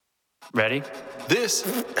Ready? This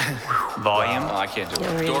Volume. I can't do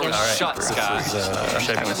it. Doors Doors shut, Scott.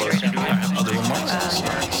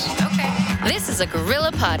 This is a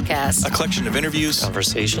Gorilla Podcast. A collection of interviews,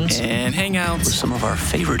 conversations, And hangouts. with some of our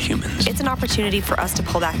favorite humans. It's an opportunity for us to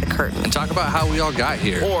pull back the curtain. and talk about how we all got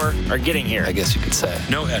here. Or are getting here. I guess you could say.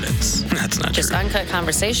 No edits. That's not Just true. uncut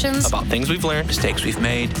conversations About things we've learned, mistakes we've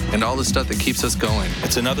made. And all the stuff that keeps us going.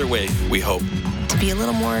 It's another way, we hope. To be a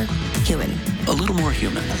little more human. A little more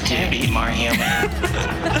human. To be more human.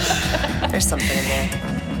 There's something in there.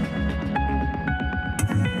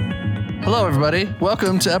 Hello, everybody.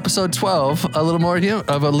 Welcome to episode 12, A Little More Human.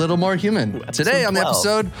 Today on the 12.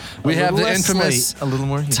 episode, we have the infamous A little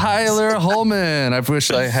more human. Tyler Hollman. I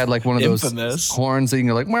wish I had like one of those Infamous. horns that you can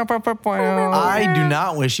go like, "Meow, meow, meow, meow." I do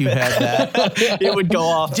not wish you had that. It would go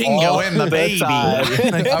off Dingo all in the baby. time.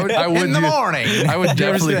 I would in the do- morning. I would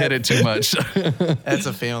definitely that? hit it too much. That's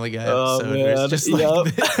a Family Guy Oh, episode. where man. it's just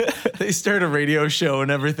like they start a radio show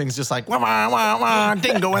and everything's just like, wah, wah, wah, wah,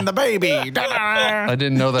 Dingo and the baby. Da-da. I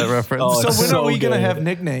didn't know that reference. Oh, So it's when so are we going to good. have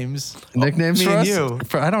nicknames? Nicknames Me for and us? you.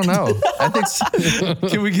 I don't know. I think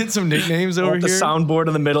Can we get some nicknames over The here? soundboard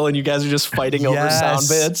in the middle, and you guys are just fighting over sound Yes.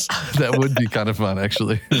 bits. that would be kind of fun,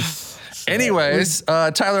 actually. Anyways,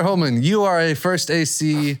 Tyler Hollman, you are a first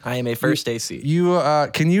AC. I am a first AC. You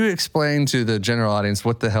can you explain to the general audience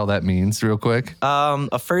what the hell that means, real quick?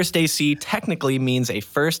 A first AC technically means a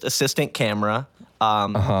first assistant camera.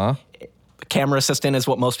 Camera assistant is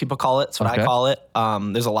what most people call it. It's what Okay. I call it.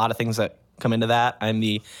 There's a lot of things that come into that. I'm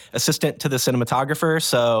the assistant to the cinematographer.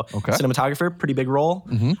 So Okay. cinematographer, pretty big role.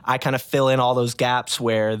 I kind of fill in all those gaps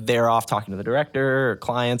where they're off talking to the director or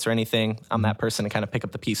clients or anything. I'm that person to kind of pick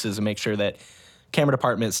up the pieces and make sure that camera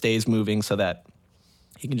department stays moving so that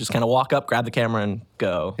he can just kind of walk up, grab the camera, and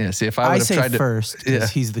go. Yeah. See, if I would I have say tried to first because Yeah.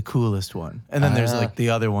 he's the coolest one. And then there's like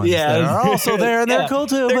the other ones Yeah. that are also there and they're Yeah. cool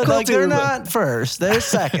too, They're but cool like they're too, but- not first. They're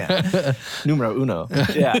second. Numero uno.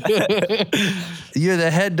 Yeah. You're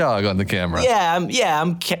the head dog on the camera.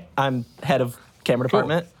 I'm head of camera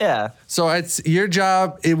department. Yeah. So it's your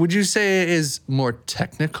job. Would you say it is more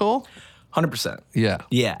technical? 100%. Yeah.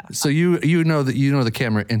 Yeah. So you know the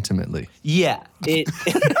camera intimately. Yeah.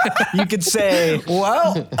 You could say,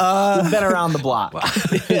 well, been around the block.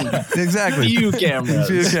 Exactly. Few cameras.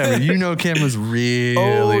 Few cameras. You know cameras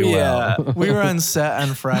really yeah. well. We were on set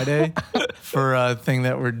on Friday for a thing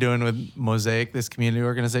that we're doing with Mosaic, this community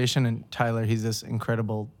organization. And Tyler, he's this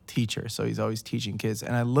incredible teacher. So he's always teaching kids.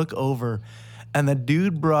 And I look over and the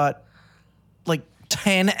dude brought like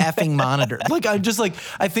 10 effing monitors.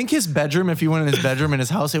 I think his bedroom, if you went in his bedroom in his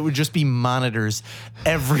house, it would just be monitors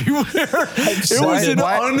everywhere.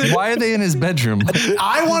 Why are they in his bedroom?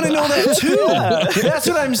 I want to know that too. That's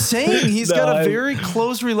what I'm saying. He's got a very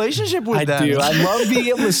close relationship with I them. do. I love being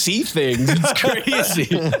able to see things. It's crazy.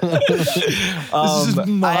 This is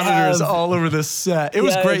monitors all over the set. It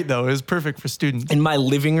was Yeah. great though. It was perfect for students. In my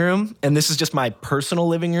living room, and this is just my personal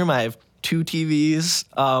living room, I have 2 TVs.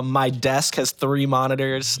 My desk has 3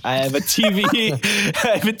 monitors. I have a TV. I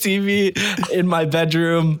have a TV in my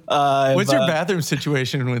bedroom. What's your bathroom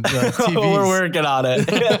situation with TVs? We're working on it.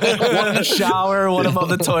 One in the shower, one above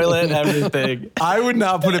the toilet, everything. I would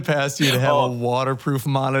not put it past you to have a waterproof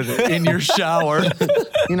monitor in your shower.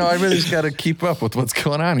 You know, I really just got to keep up with what's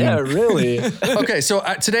going on Yeah, here. really. Okay, so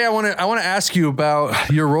today I want to ask you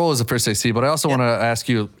about your role as a first AC, but I also want to ask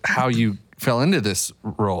you how you fell into this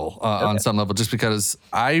role on some level, just because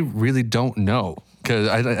I really don't know.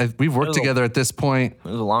 Because we've worked together at this point It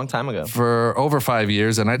was a long time ago. for over 5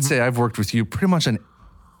 years, and I'd say I've worked with you pretty much in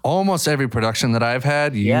almost every production that I've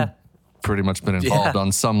had. You've pretty much been involved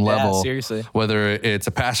on some level. seriously. Whether it's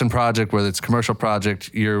a passion project, whether it's a commercial project,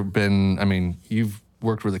 you've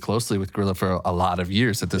worked really closely with Gorilla for a lot of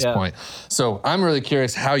years at this point. So I'm really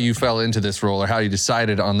curious how you fell into this role or how you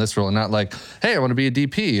decided on this role, and not like, hey, I want to be a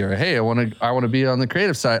DP, or hey, I want to be on the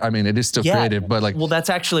creative side. I mean, it is still creative, but like, Well, that's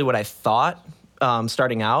actually what I thought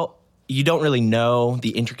starting out. You don't really know the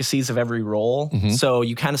intricacies of every role. So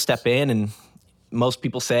you kind of step in, and most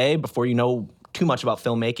people say before you know too much about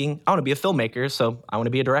filmmaking, I want to be a filmmaker, so I want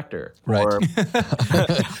to be a director. Right. Or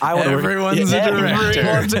I want Everyone's a director.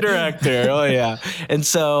 Everyone's a director. Oh yeah. And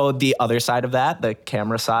so the other side of that, the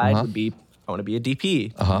camera side, would be I want to be a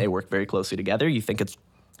DP. They work very closely together. You think it's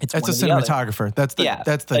That's one a or the other. cinematographer. That's the Yeah.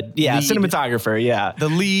 that's the lead, cinematographer. Yeah. the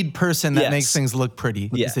lead person that Yes. makes things look pretty.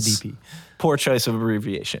 Yes. Is the DP. Poor choice of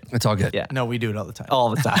abbreviation. it's all good. Yeah. No, we do it all the time. All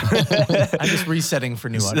the time. I'm just resetting for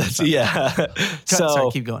new audience. Yeah. Sorry,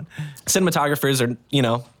 keep going. Cinematographers are,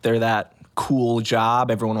 they're that cool job.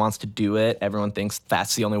 Everyone wants to do it. Everyone thinks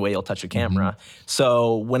that's the only way you'll touch a camera.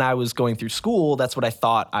 So when I was going through school, that's what I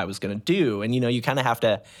thought I was going to do. And, you kind of have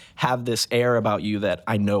to have this air about you that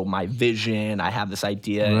I know my vision. I have this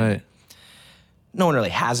idea. Right. No one really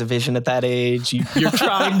has a vision at that age. You're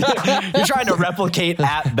trying to replicate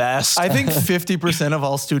at best. I think 50% of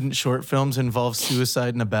all student short films involve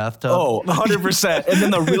suicide in a bathtub. Oh, 100%. And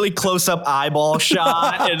then the really close-up eyeball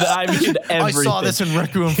shot. And I mean, everything. I saw this in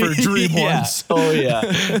Requiem for a Dream Yeah. once. Oh,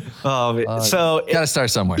 yeah. So Got to start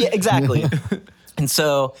somewhere. Yeah, exactly. And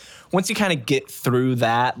so once you kind of get through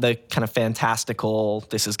that, the kind of fantastical,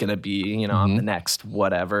 this is going to be, I'm the next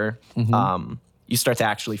whatever, you start to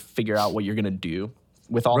actually figure out what you're going to do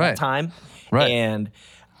with all that time. Right. And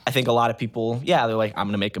I think a lot of people, they're like, I'm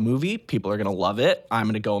going to make a movie. People are going to love it. I'm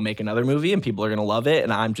going to go make another movie and people are going to love it.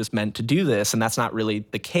 And I'm just meant to do this. And that's not really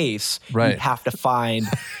the case. Right. You have to find,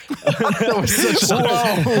 not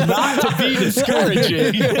to be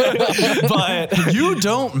discouraging, but You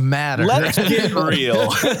don't matter. let's get real.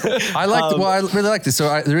 I really like this.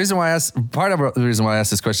 So the reason why I asked, part of the reason why I asked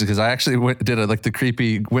this question is because I actually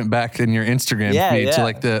went back in your Instagram feed to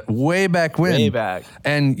like the way back when. Way back.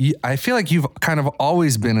 And I feel like you've kind of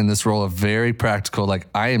always been in this role of very practical, like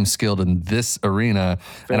I am skilled in this arena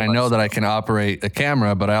and I know that I can operate a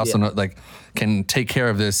camera, but I also know like can take care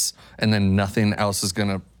of this and then nothing else is going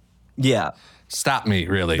to Yeah. stop me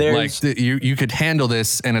really. There's- Like you could handle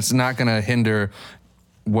this and it's not going to hinder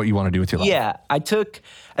what you want to do with your life. Yeah. I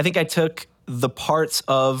think I took the parts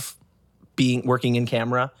of working in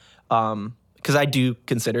camera, because I do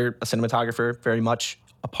consider a cinematographer very much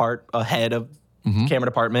a head of camera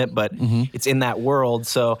department, but it's in that world.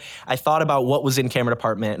 So I thought about what was in camera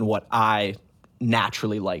department and what I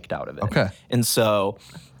naturally liked out of it. Okay. And so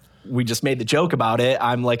we just made the joke about it.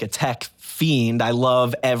 I'm like a tech fiend. I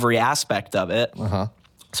love every aspect of it.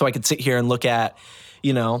 So I could sit here and look at,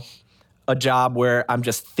 a job where I'm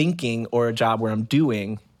just thinking or a job where I'm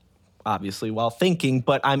doing, obviously while thinking,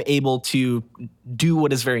 but I'm able to do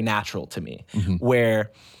what is very natural to me,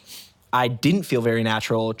 where I didn't feel very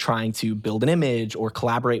natural trying to build an image or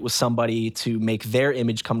collaborate with somebody to make their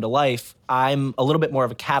image come to life. I'm a little bit more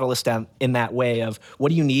of a catalyst in that way of, what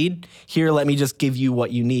do you need? Here, let me just give you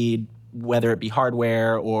what you need, whether it be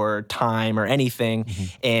hardware or time or anything,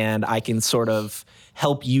 and I can sort of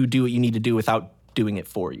help you do what you need to do without doing it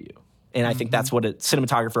for you. And I think that's what a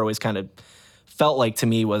cinematographer always kind of felt like to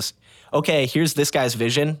me was, okay, here's this guy's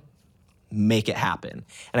vision, make it happen.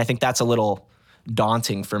 And I think that's a little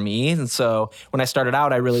daunting for me. And so when I started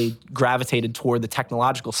out, I really gravitated toward the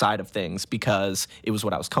technological side of things because it was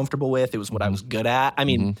what I was comfortable with. It was what I was good at. I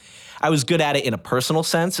mean, I was good at it in a personal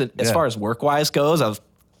sense. As far as work-wise goes, I was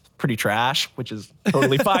pretty trash, which is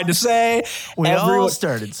totally fine to say. All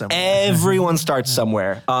started somewhere. Everyone starts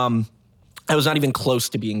somewhere. I was not even close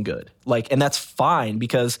to being good. And that's fine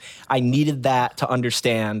because I needed that to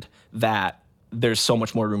understand that there's so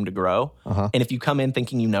much more room to grow. And if you come in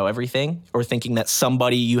thinking you know everything or thinking that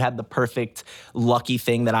you had the perfect lucky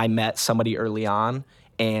thing that I met somebody early on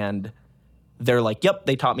and they're like, yep,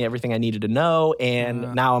 they taught me everything I needed to know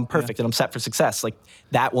and now I'm perfect and I'm set for success.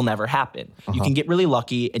 That will never happen. You can get really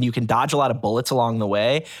lucky and you can dodge a lot of bullets along the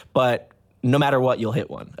way, but no matter what, you'll hit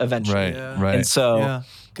one eventually. Right. And so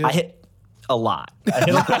I hit a lot.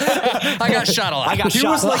 I got shot a lot. He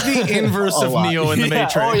was like the inverse of Neo in the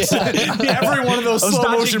Matrix. Every one of those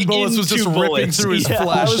slow motion bullets was just ripping through his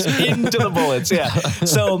flesh. I was into the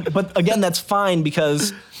bullets, So, but again, that's fine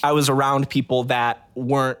because I was around people that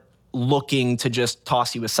weren't looking to just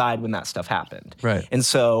toss you aside when that stuff happened. Right. And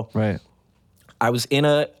so Right. I was in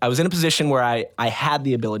a position where I had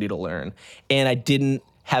the ability to learn and I didn't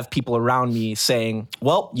have people around me saying,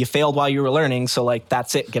 well, you failed while you were learning, so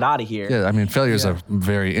that's it, get out of here. Yeah, I mean, failure is a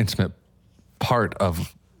very intimate part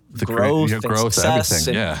of the growth, and growth, success,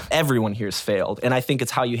 everything. and everyone here's failed. And I think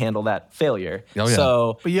it's how you handle that failure. Oh, yeah.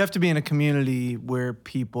 So But you have to be in a community where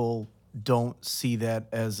people don't see that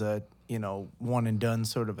as a, one and done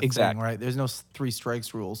sort of a thing, right? There's no 3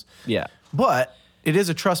 strikes rules. yeah. But it is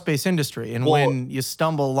a trust-based industry. And when you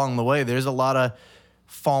stumble along the way, there's a lot of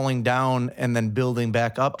falling down and then building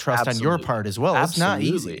back up trust on your part as well. It's not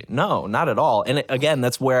easy. No, not at all. And again,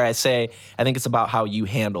 that's where I say, I think it's about how you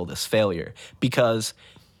handle this failure because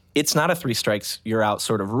it's not a 3 strikes, you're out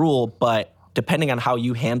sort of rule, but depending on how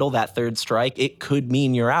you handle that 3rd strike, it could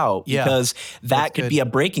mean you're out because that could be a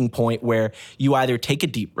breaking point where you either take a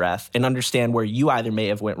deep breath and understand where you either may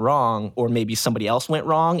have went wrong or maybe somebody else went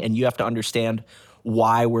wrong and you have to understand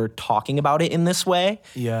why we're talking about it in this way.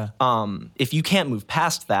 Yeah. If you can't move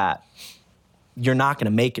past that, you're not going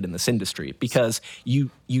to make it in this industry because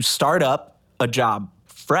you start up a job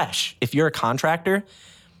fresh. If you're a contractor,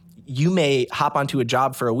 you may hop onto a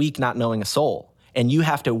job for a week not knowing a soul. And you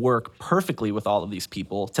have to work perfectly with all of these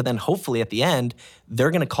people to then hopefully at the end, they're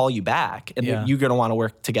going to call you back and you're going to want to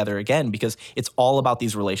work together again because it's all about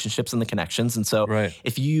these relationships and the connections. And so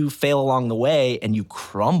if you fail along the way and you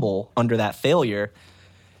crumble under that failure,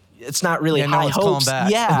 it's not really high hopes.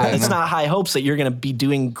 Yeah, it's not high hopes that you're going to be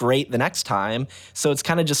doing great the next time. So it's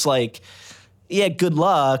kind of just like, yeah, good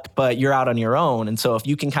luck, but you're out on your own. And so if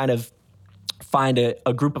you can kind of find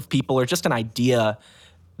a group of people or just an idea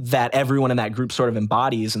that everyone in that group sort of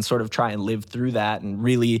embodies and sort of try and live through that and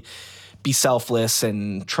really be selfless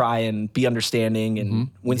and try and be understanding. And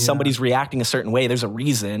when somebody's reacting a certain way, there's a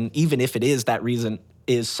reason, even if it is that reason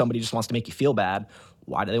is somebody just wants to make you feel bad.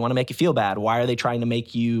 Why do they want to make you feel bad? Why are they trying to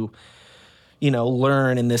make you,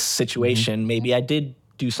 learn in this situation? Maybe I did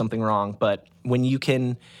do something wrong, but when you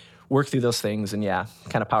can work through those things and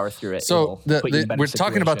kind of power through it. So we're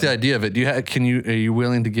talking about the idea of it. Are you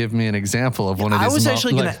willing to give me an example of one of these? I was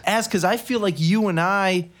actually going to ask because I feel like you and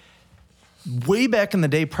I, way back in the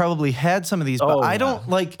day, probably had some of these, but I don't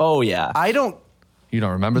like. Oh yeah. I don't. You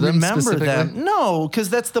don't remember them? No, because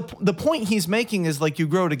that's the point he's making is like you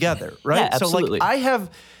grow together, right? Yeah, absolutely. So like I have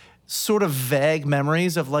sort of vague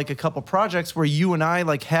memories of like a couple projects where you and I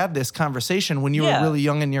like had this conversation when you were really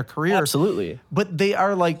young in your career. Absolutely. But they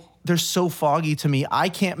are like, they're so foggy to me. I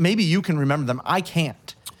can't, maybe you can remember them. I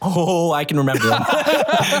can't. Oh, I can remember them.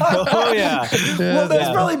 Oh, yeah. Well,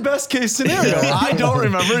 that's probably best case scenario. I don't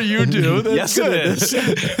remember. You do. That's yes, good. it is.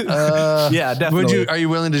 Yeah, definitely. Are you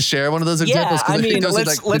willing to share one of those examples? Yeah, I mean,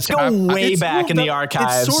 let's go way back in the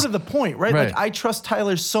archives. It's sort of the point, right? Like, I trust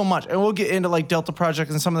Tyler so much. And we'll get into, like, Delta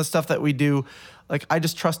Project and some of the stuff that we do. Like, I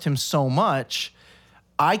just trust him so much.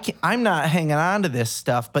 I'm not hanging on to this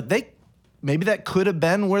stuff, but maybe that could have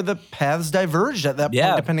been where the paths diverged at that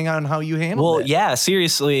point, depending on how you handled it. Well, yeah,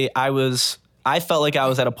 seriously, I felt like I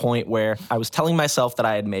was at a point where I was telling myself that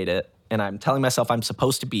I had made it, and I'm telling myself I'm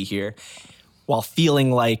supposed to be here, while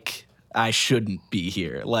feeling like I shouldn't be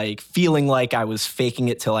here, like feeling like I was faking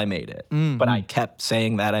it till I made it. But I kept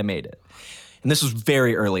saying that I made it. And this was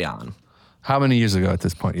very early on. How many years ago at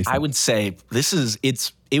this point, you think? I would say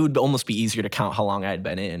it would almost be easier to count how long I had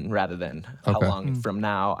been in rather than how long from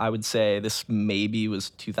now. I would say this maybe was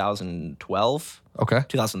 2012. Okay.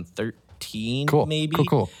 2013 maybe.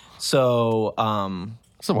 Cool. So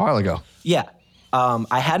it's a while ago. Yeah.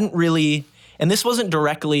 I hadn't really, and this wasn't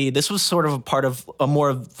directly, this was sort of a part of more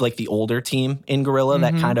of like the older team in Gorilla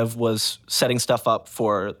that kind of was setting stuff up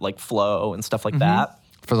for like Flow and stuff like that.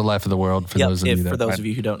 For the life of the world, for those of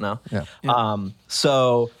you who don't know. Yeah.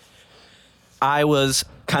 So I was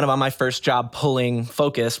kind of on my first job pulling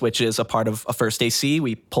focus, which is a part of a first AC.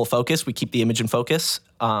 We pull focus, we keep the image in focus,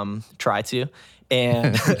 try to.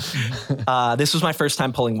 And this was my first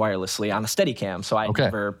time pulling wirelessly on a Steadicam. So I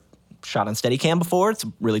never shot on Steadicam before. It's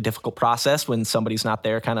a really difficult process when somebody's not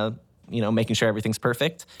there kind of, making sure everything's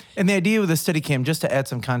perfect. And the idea with the Steadicam, just to add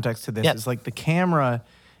some context to this, is like the camera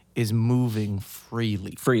is moving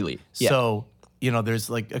freely. Yeah. So, there's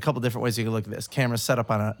like a couple different ways you can look at this. Camera's set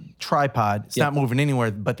up on a tripod. It's not moving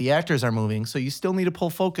anywhere, but the actors are moving. So you still need to pull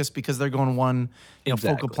focus because they're going one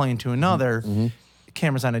focal plane to another. The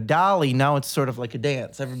camera's on a dolly. Now it's sort of like a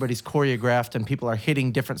dance. Everybody's choreographed and people are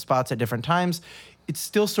hitting different spots at different times. It's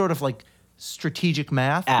still sort of like strategic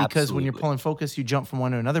math because when you're pulling focus, you jump from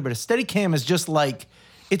one to another. But a Steadicam is just like,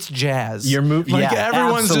 it's jazz. You're moving. Like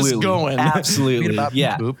everyone's just going. Absolutely.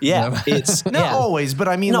 Yeah. It's not always, but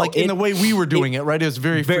I mean, in the way we were doing it, right? It was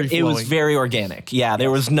very free flowing. It was very organic. Yeah. There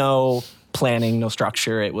was no planning, no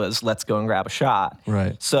structure. It was let's go and grab a shot.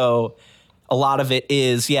 Right. So a lot of it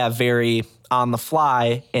is very on the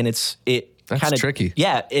fly, and that's kind of tricky.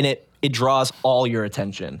 Yeah, and it draws all your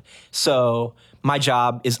attention. So my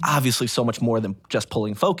job is obviously so much more than just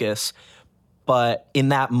pulling focus. But in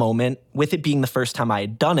that moment, with it being the first time I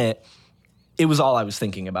had done it, it was all I was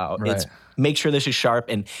thinking about. Right. It's make sure this is sharp,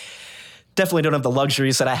 and definitely don't have the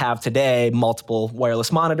luxuries that I have today, multiple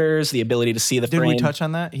wireless monitors, the ability to see the frame. Did we touch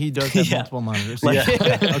on that? He does have multiple monitors.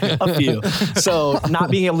 A few. So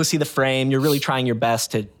not being able to see the frame, you're really trying your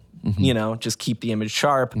best to, just keep the image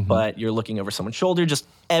sharp, but you're looking over someone's shoulder. Just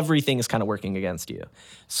everything is kind of working against you.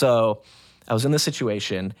 So I was in this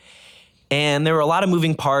situation, and there were a lot of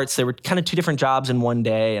moving parts. There were kind of two different jobs in one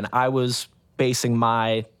day, and I was basing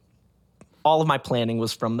all of my planning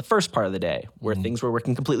was from the first part of the day, where things were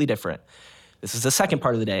working completely different. This is the second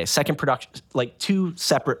part of the day, second production, like two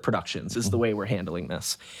separate productions is the way we're handling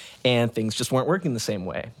this. And things just weren't working the same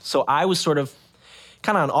way. So I was sort of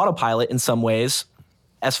kind of on autopilot in some ways,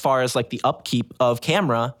 as far as like the upkeep of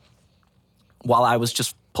camera, while I was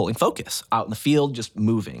just pulling focus out in the field, just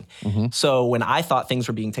moving. So when I thought things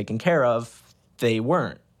were being taken care of, they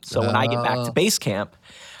weren't. So when I get back to base camp,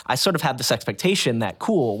 I sort of have this expectation that,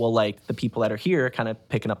 cool, well, like the people that are here kind of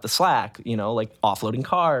picking up the slack, you know, like offloading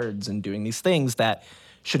cards and doing these things that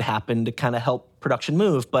should happen to kind of help production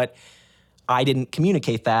move. But I didn't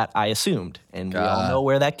communicate that, I assumed. And we all know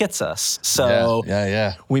where that gets us. So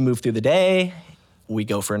we move through the day, we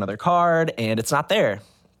go for another card, and it's not there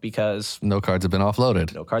because No cards have been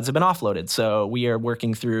offloaded. no cards have been offloaded. So we are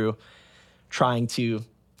working through trying to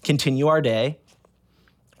continue our day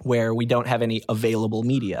where we don't have any available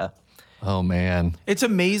media. Oh, man. It's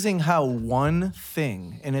amazing how one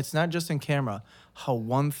thing, and it's not just in camera, how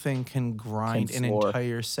one thing can grind Can an floor.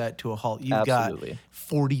 entire set to a halt. You've Absolutely. got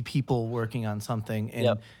 40 people working on something and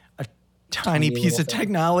Yep. a tiny Tiny piece of little thing.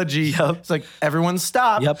 technology. Yep. It's like, everyone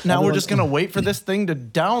stop. Yep, Now we're everyone- just going to wait for this thing to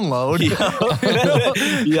download.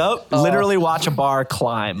 Yep. Literally watch a bar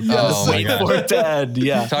climb. Oh, my Wait God. for it to end.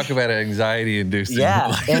 Yeah. Talk about anxiety inducing.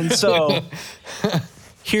 Yeah. And so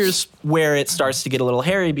here's where it starts to get a little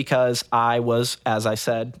hairy because I was, as I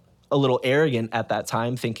said, a little arrogant at that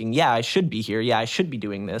time, thinking, yeah, I should be here. Yeah, I should be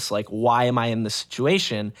doing this. Like, why am I in this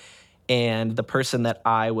situation? And the person that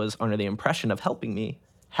I was under the impression of helping me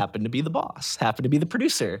happened to be the boss, happened to be the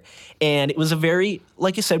producer. And it was a very,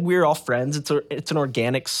 like you said, we were all friends. It's an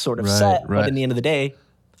organic sort of Right, set. right. But in the end of the day,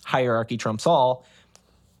 hierarchy trumps all.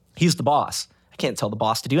 He's the boss. I can't tell the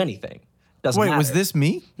boss to do anything. Doesn't Wait, matter. was this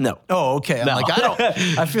me? No. Oh, okay. I'm No. like,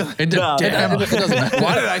 I feel like, It doesn't matter.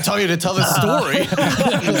 why did I tell you to tell this story?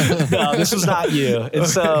 No, this was not you. And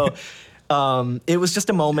so it was just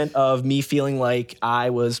a moment of me feeling like I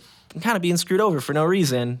was kind of being screwed over for no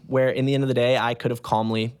reason, where in the end of the day, I could have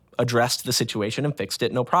calmly addressed the situation and fixed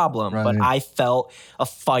it, no problem. But Right. I felt a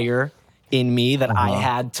fire in me that I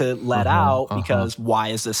had to let out because why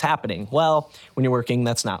is this happening? Well, when you're working,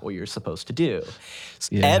 that's not what you're supposed to do.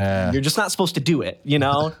 Yeah. You're just not supposed to do it, you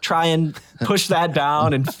know? Try and push that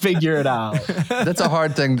down and figure it out. That's a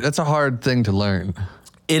hard thing. That's a hard thing to learn.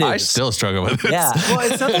 It is. I still struggle with it. Yeah. Well,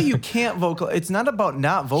 it's not that you can't it's not about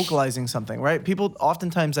not vocalizing something, right? People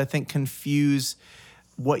oftentimes, I think, confuse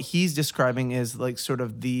what he's describing is like sort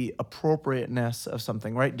of the appropriateness of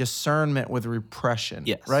something, right? Discernment with repression,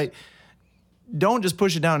 Yes. right? Don't just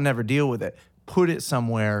push it down and never deal with it. Put it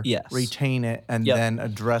somewhere, Yes. retain it, and Yep. then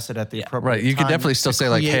address it at the appropriate Right. You could time definitely still to say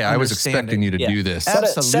like, create hey, I was understanding. expecting you to Yeah. do this. Set a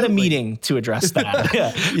Absolutely. meeting to address that.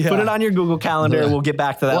 Yeah. Yeah. Put it on your Google Calendar. We'll get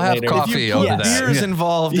back to that We'll have later. coffee If you over put that. beers Yeah.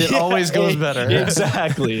 involved, it always goes better.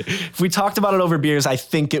 Exactly. If we talked about it over beers, I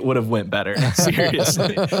think it would have went better.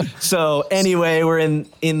 Seriously. So anyway, we're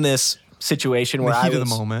in this situation where The I heat was of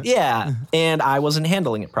the moment. Yeah, and I wasn't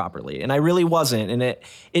handling it properly, and I really wasn't, and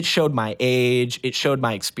it showed my age, it showed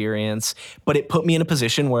my experience, but it put me in a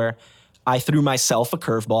position where I threw myself a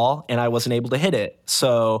curveball and I wasn't able to hit it.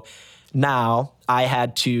 So now I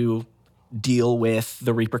had to deal with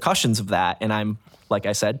the repercussions of that, and I'm, like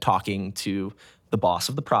I said, talking to the boss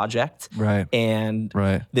of the project. Right. And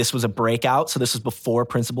Right. this was a breakout, so this was before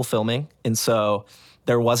principal filming, and so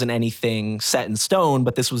there wasn't anything set in stone,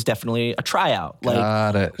 but this was definitely a tryout. Like,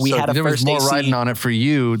 Got it. We So had a there first was more AC. riding on it for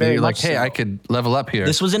you. That Very you're like, much hey, so. I could level up here.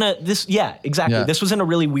 This was exactly. Yeah. This was in a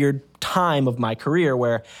really weird time of my career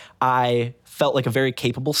where I felt like a very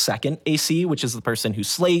capable second AC, which is the person who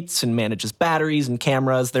slates and manages batteries and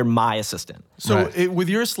cameras. They're my assistant. So Right. with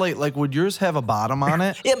your slate, like, would yours have a bottom on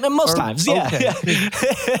it? Yeah, most Or- times, yeah. Okay. Yeah.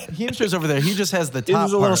 Heemster's over there. He just has the top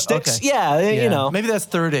These little part. sticks. Okay. Yeah, you know. Maybe that's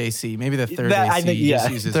third AC. Maybe the third That- AC. I think- yeah.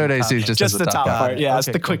 just uses Third the AC is top just Just has the top part. part. Yeah, it's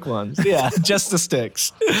Okay, the cool. quick ones. Yeah, just the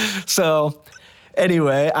sticks. So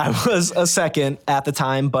anyway, I was a second at the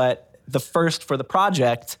time, but the first for the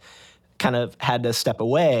project kind of had to step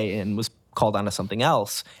away and was called onto something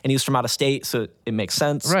else. And he was from out of state, so it makes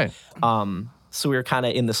sense. Right. So we were kind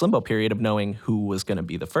of in this limbo period of knowing who was going to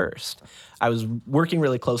be the first. I was working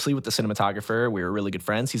really closely with the cinematographer. We were really good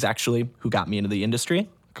friends. He's actually who got me into the industry.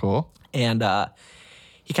 Cool. And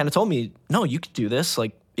he kind of told me, no, you could do this.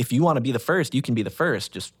 Like, if you want to be the first, you can be the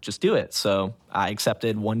first. Just do it. So I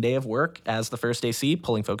accepted one day of work as the first AC,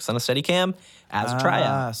 pulling focus on a Steadicam as a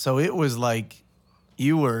tryout. So it was like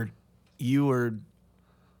you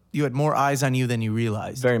had more eyes on you than you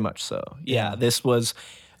realized. Very much so. Yeah, this was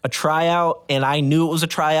a tryout, and I knew it was a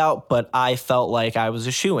tryout, but I felt like I was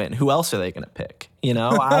a shoo-in. Who else are they going to pick? You know,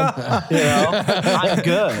 I'm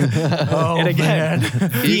good. Oh, And again,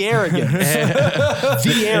 the arrogance.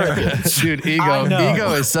 The arrogance. Dude, I know.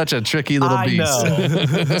 ego is such a tricky little I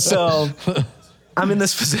beast. know. So I'm in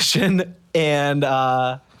this position, and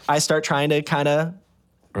I start trying to kind of,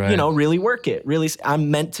 Right. really work it. Really, I'm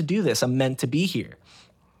meant to do this. I'm meant to be here.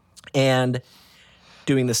 And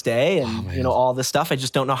doing this day and, all this stuff. I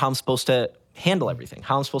just don't know how I'm supposed to handle everything,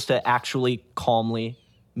 how I'm supposed to actually calmly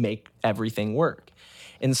make everything work.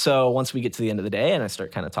 And so once we get to the end of the day and I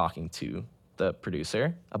start kind of talking to the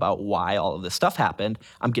producer about why all of this stuff happened,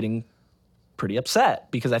 I'm getting pretty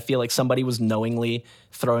upset because I feel like somebody was knowingly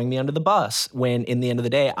throwing me under the bus when in the end of the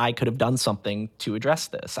day, I could have done something to address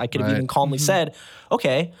this. I could have even calmly said,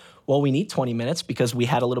 okay, well, we need 20 minutes because we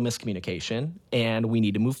had a little miscommunication and we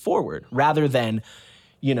need to move forward rather than,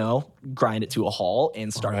 grind it to a halt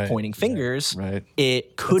and start pointing fingers. Right.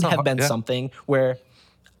 It could have been something where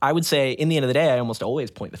I would say in the end of the day, I almost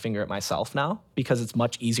always point the finger at myself now because it's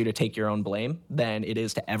much easier to take your own blame than it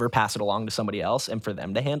is to ever pass it along to somebody else and for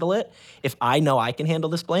them to handle it. If I know I can handle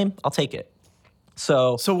this blame, I'll take it.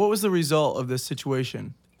 So what was the result of this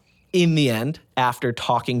situation? In the end, after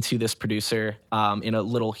talking to this producer in a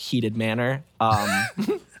little heated manner,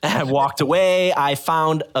 I walked away. I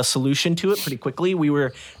found a solution to it pretty quickly. We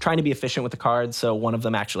were trying to be efficient with the cards, so one of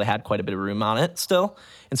them actually had quite a bit of room on it still.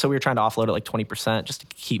 And so we were trying to offload it like 20% just to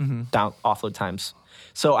keep down offload times.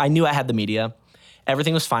 So I knew I had the media.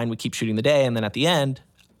 Everything was fine. We keep shooting the day. And then at the end,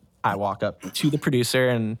 I walk up to the producer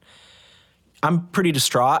and I'm pretty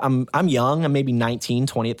distraught. I'm young. I'm maybe 19,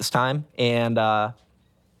 20 at this time. And I'm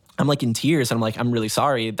like in tears. And I'm like, I'm really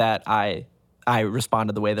sorry that I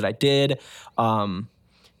responded the way that I did.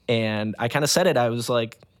 And I kind of said it. I was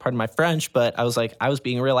like, pardon my French, but I was like, I was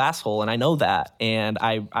being a real asshole, and I know that. And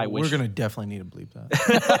I wish. We're going to definitely need to bleep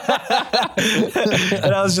that.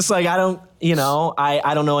 And I was just like, I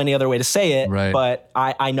don't know any other way to say it, but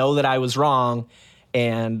I know that I was wrong,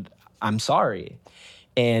 and I'm sorry.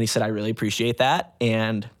 And he said, I really appreciate that,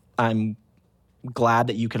 and I'm glad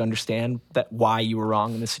that you could understand that why you were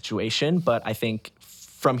wrong in this situation. But I think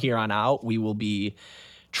from here on out, we will be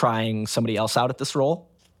trying somebody else out at this role.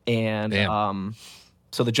 And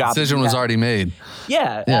so the decision was already made.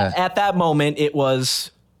 Yeah. At that moment, it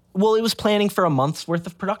was planning for a month's worth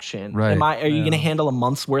of production. Right. Are you going to handle a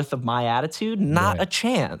month's worth of my attitude? Not a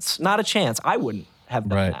chance. Not a chance. I wouldn't have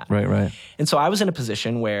done that. Right. And so I was in a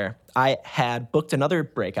position where I had booked another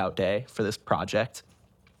breakout day for this project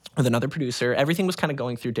with another producer. Everything was kind of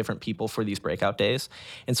going through different people for these breakout days.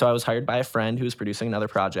 And so I was hired by a friend who was producing another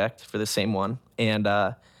project for the same one. And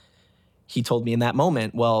he told me in that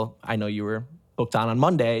moment, well, I know you were booked on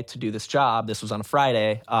Monday to do this job. This was on a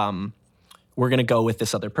Friday. We're going to go with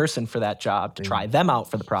this other person for that job to try them out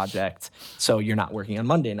for the project. So you're not working on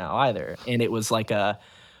Monday now either. And it was like hard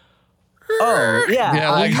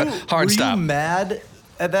Were stop. you mad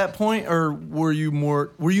at that point, or were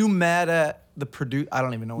you mad at the producer? I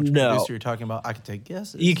don't even know which producer you're talking about. I could take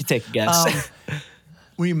guesses. You could take a guess.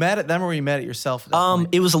 Were you mad at them or were you mad at yourself at that point?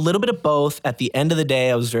 It was a little bit of both. At the end of the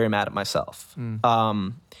day, I was very mad at myself.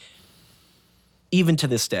 Even to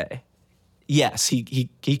this day. Yes, he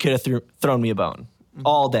could have thrown me a bone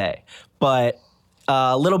all day. But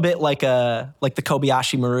a little bit like the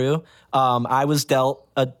Kobayashi Maru, I was dealt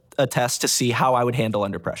a test to see how I would handle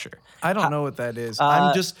under pressure. I don't know what that is.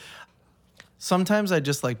 Sometimes I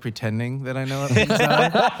just like pretending that I know what things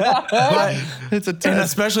are. But it's a test. And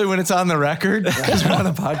especially when it's on the record, because we're on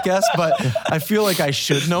a podcast, but I feel like I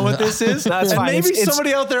should know what this is. That's and fine. Maybe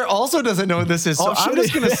somebody out there also doesn't know what this is. So I'm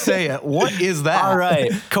just going to say it. What is that? All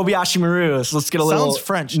right. Kobayashi Maru. So let's get a little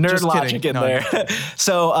French. nerd Just logic kidding. in there.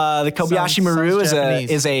 So the Kobayashi Maru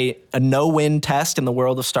is a no-win test in the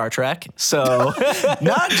world of Star Trek. So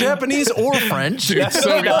not Japanese or French. Dude,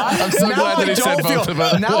 so good. I'm so glad that he said both of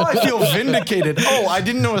them. Now I feel vindicated. Oh, I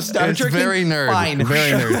didn't know a Star Trek. It's very nerd. Fine.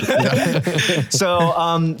 Very nerd.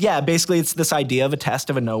 So, basically it's this idea of a test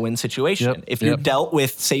of a no-win situation. If you're dealt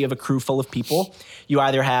with, say you have a crew full of people, you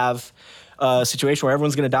either have a situation where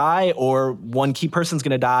everyone's going to die or one key person's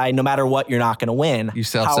going to die. No matter what, you're not going to win. You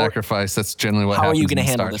self-sacrifice. That's generally what happens. How are you going to in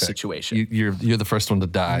handle Star this Trek. situation? You're the first one to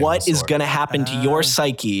die. What is going to happen to your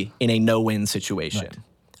psyche in a no-win situation? Right.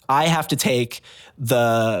 I have to take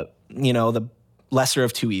the lesser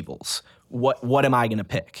of two evils. What am I going to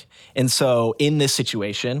pick? And so in this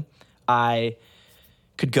situation, I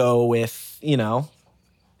could go with,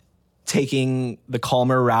 taking the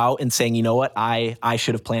calmer route and saying, you know what, I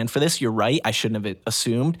should have planned for this. You're right. I shouldn't have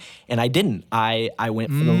assumed. And I didn't. I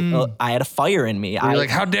went for I had a fire in me. You're like,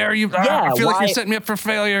 how dare you? I feel like you're setting me up for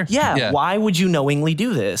failure. Yeah. Why would you knowingly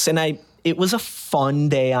do this? And it was a fun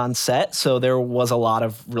day on set. So there was a lot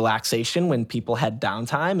of relaxation when people had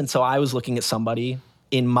downtime. And so I was looking at somebody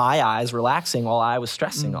in my eyes, relaxing while I was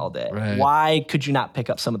stressing all day. Right. Why could you not pick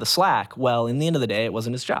up some of the slack? Well, in the end of the day, it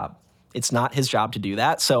wasn't his job. It's not his job to do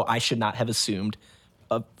that, so I should not have assumed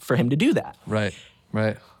for him to do that. Right.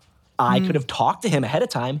 I could have talked to him ahead of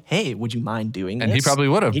time. Hey, would you mind doing this? And he probably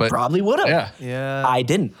would have. He but probably would have. Yeah. Yeah. I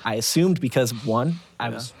didn't. I assumed because one, I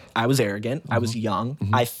was arrogant. I was young.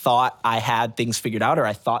 I thought I had things figured out, or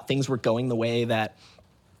I thought things were going the way that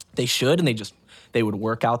they should, and they would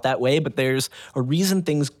work out that way. But there's a reason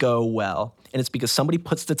things go well, and it's because somebody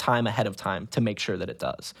puts the time ahead of time to make sure that it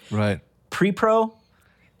does. Right. Pre-pro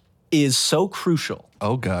is so crucial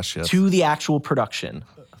Oh gosh, yes. to the actual production.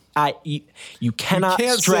 You cannot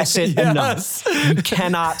can't stress say it yes. enough. You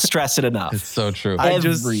cannot stress it enough. It's so true.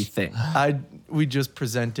 Everything. We just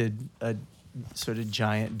presented a sort of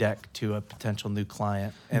giant deck to a potential new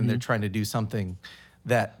client, and they're trying to do something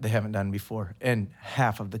that they haven't done before. And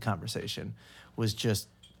half of the conversation was just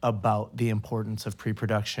about the importance of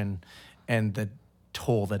pre-production and the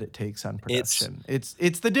toll that it takes on production.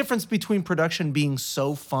 It's the difference between production being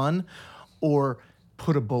so fun or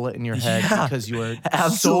put a bullet in your head because you are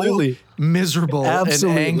Absolutely. so miserable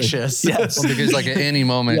Absolutely. and anxious. Yes. Well, because like at any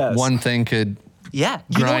moment, Yes. one thing could Yeah.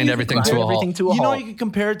 grind everything to a halt. everything to a You know halt. what you can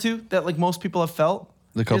compare it to that like most people have felt?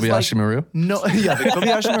 The Is Kobayashi Maru? No, yeah, the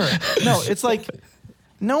Kobayashi Maru. No, it's like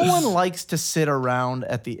no one likes to sit around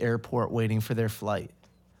at the airport waiting for their flight.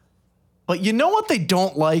 But you know what they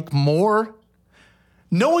don't like more?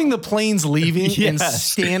 Knowing the plane's leaving and Yes.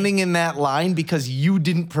 standing in that line because you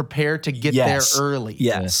didn't prepare to get Yes. there early.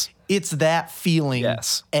 Yes. It's that feeling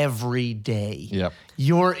Yes. every day. Yep.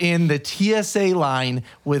 You're in the TSA line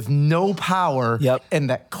with no power, Yep. and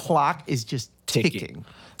that clock is just ticking.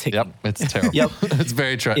 Yep, it's terrible. Yep. It's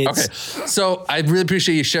very true. Okay, It's- so I really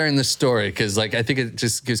appreciate you sharing this story because, like, I think it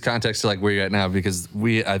just gives context to like where you're at now. Because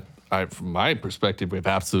from my perspective, we have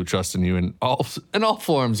absolute trust in you in all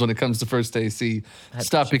forms when it comes to first AC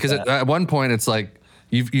stuff. Because at one point, it's like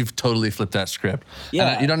you've totally flipped that script.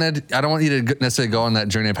 Yeah. And I don't want you to necessarily go on that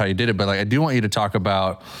journey of how you did it, but like I do want you to talk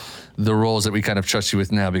about the roles that we kind of trust you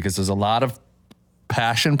with now, because there's a lot of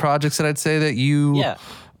passion projects that I'd say that you. Yeah.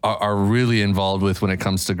 Are really involved with when it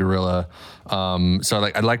comes to Gorilla. So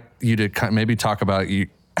I'd like you to maybe talk about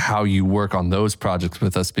how you work on those projects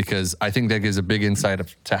with us, because I think that gives a big insight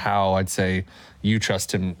to how I'd say you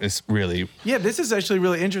trust him is really. Yeah, this is actually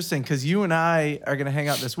really interesting because you and I are going to hang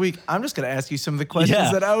out this week. I'm just going to ask you some of the questions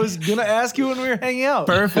Yeah. that I was going to ask you when we were hanging out.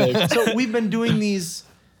 Perfect. So we've been doing these.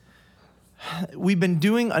 We've been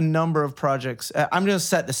doing a number of projects. I'm going to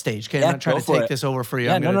set the stage, okay? Yeah, I'm not trying go to for take it. this over for you.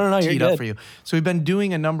 Yeah, I'm going no, to tee you're it up good. for you. So we've been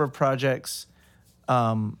doing a number of projects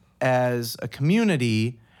as a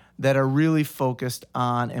community that are really focused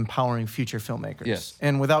on empowering future filmmakers. Yes.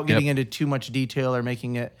 And without getting Yep. into too much detail or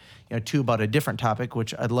making it too about a different topic,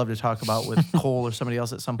 which I'd love to talk about with Cole or somebody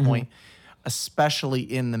else at some point, especially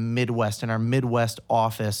in the Midwest, in our Midwest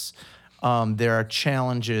office, there are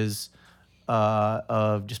challenges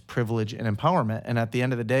of just privilege and empowerment. And at the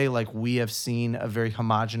end of the day, like we have seen a very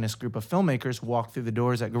homogenous group of filmmakers walk through the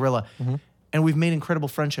doors at Gorilla, and we've made incredible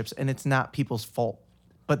friendships, and it's not people's fault,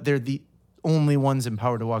 but they're the only ones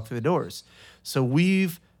empowered to walk through the doors. So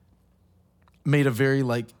we've made a very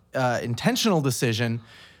intentional decision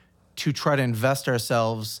to try to invest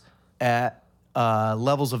ourselves at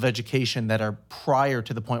levels of education that are prior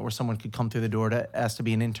to the point where someone could come through the door to ask to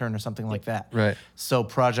be an intern or something like that. Right. So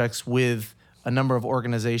projects with a number of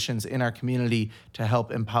organizations in our community to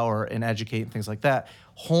help empower and educate and things like that.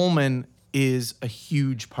 Hollman is a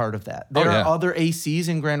huge part of that. There yeah. are other ACs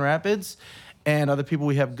in Grand Rapids and other people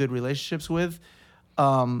we have good relationships with.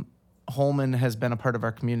 Hollman has been a part of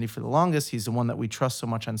our community for the longest. He's the one that we trust so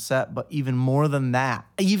much on set. But even more than that,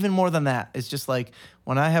 it's just like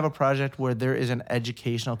when I have a project where there is an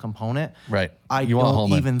educational component, Right. I You want don't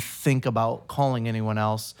Hollman. even think about calling anyone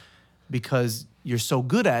else because you're so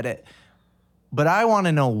good at it. But I want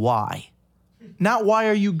to know why. Not why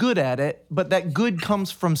are you good at it, but that good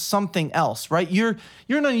comes from something else, right? You're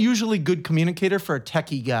an unusually good communicator for a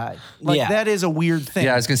techie guy. Like Yeah. that is a weird thing.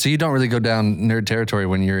 Yeah, I was gonna say you don't really go down nerd territory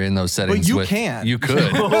when you're in those settings. you can. You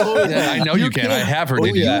could. Yeah, I know you can. I have heard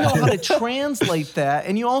you do You that. know how to translate that,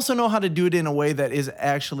 and you also know how to do it in a way that is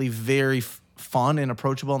actually very fun and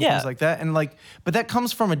approachable and Yeah. things like that. And but that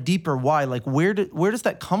comes from a deeper why. Like, where does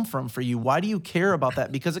that come from for you? Why do you care about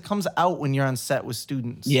that? Because it comes out when you're on set with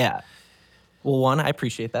students. Yeah. Well, one, I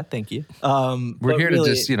appreciate that. Thank you. We're But here really-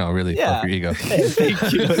 to just, really Yeah. fuck your ego.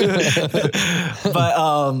 Thank you.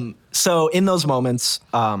 But so in those moments,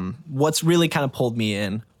 what's really kind of pulled me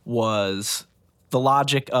in was the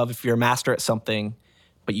logic of if you're a master at something,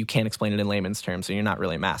 but you can't explain it in layman's terms, then you're not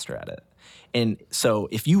really a master at it. And so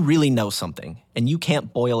if you really know something and you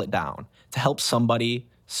can't boil it down to help somebody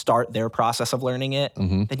start their process of learning it,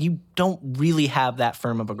 then you don't really have that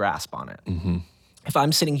firm of a grasp on it. if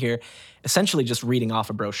I'm sitting here essentially just reading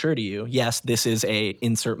off a brochure to you, yes, this is a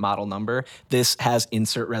insert model number, this has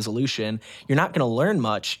insert resolution, you're not going to learn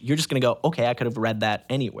much. You're just going to go, okay, I could have read that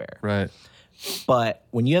anywhere. Right. But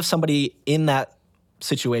when you have somebody in that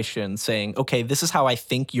situation saying, okay, this is how I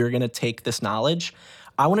think you're going to take this knowledge,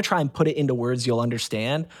 I want to try and put it into words you'll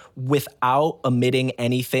understand without omitting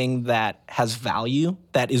anything that has value,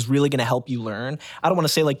 that is really going to help you learn. I don't want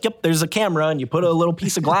to say like, yep, there's a camera and you put a little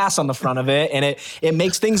piece of glass on the front of it and it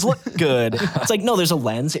makes things look good. It's like, no, there's a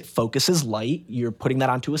lens. It focuses light. You're putting that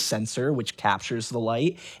onto a sensor, which captures the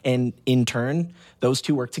light. And in turn, those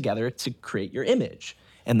two work together to create your image.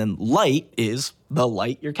 And then light is the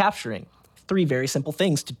light you're capturing. 3 very simple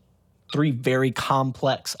things to 3 very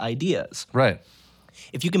complex ideas. Right.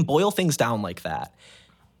 If you can boil things down like that,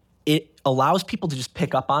 it allows people to just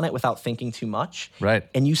pick up on it without thinking too much. Right.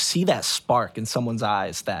 And you see that spark in someone's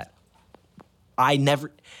eyes that I never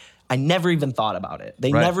even thought about it.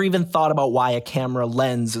 They Right. never even thought about why a camera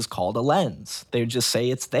lens is called a lens. They just say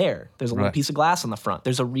it's there. There's a little Right. piece of glass on the front.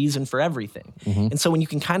 There's a reason for everything. And so when you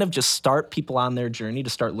can kind of just start people on their journey to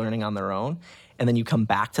start learning on their own, and then you come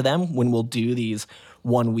back to them when we'll do these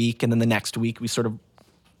 1 week, and then the next week we sort of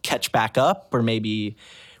catch back up, or maybe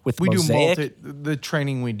with We Mosaic. do the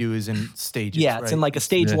training we do is in stages. Yeah, it's right? in like a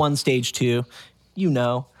stage 1, stage 2,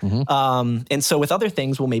 and so with other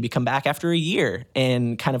things, we'll maybe come back after a year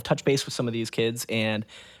and kind of touch base with some of these kids. And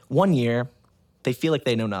 1 year, they feel like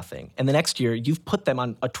they know nothing. And the next year, you've put them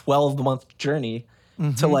on a 12-month journey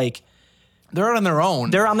to like, They're on their own.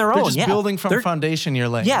 They're on their They're own, just yeah. building from They're- foundation you're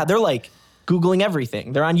laying. yeah, they're like Googling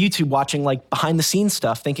everything. They're on YouTube watching like behind the scenes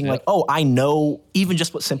stuff, thinking like, oh, I know even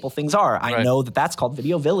just what simple things are. I Right. know that that's called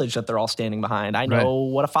Video Village that they're all standing behind. I know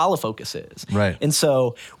what a follow focus is. Right. And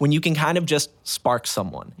so when you can kind of just spark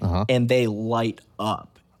someone and they light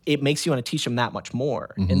up, it makes you want to teach them that much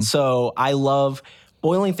more. And so I love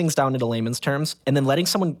boiling things down into layman's terms and then letting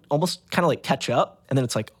someone almost kind of like catch up. And then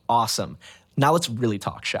it's like, awesome. Now let's really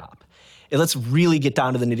talk shop. And let's really get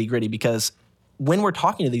down to the nitty gritty, because when we're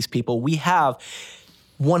talking to these people, we have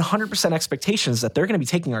 100% expectations that they're going to be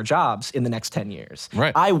taking our jobs in the next 10 years.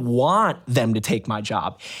 Right. I want them to take my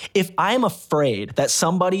job. If I'm afraid that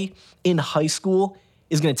somebody in high school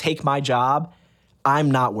is going to take my job, I'm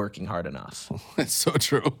not working hard enough. It's so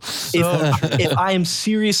true. If I am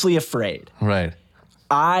seriously afraid, Right.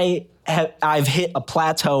 I've hit a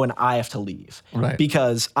plateau and I have to leave. Right.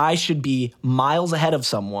 Because I should be miles ahead of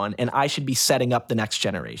someone and I should be setting up the next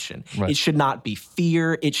generation. Right. It should not be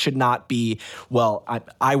fear. It should not be, well,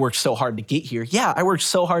 I worked so hard to get here. Yeah, I worked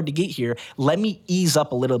so hard to get here. Let me ease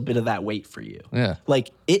up a little bit of that weight for you. Yeah.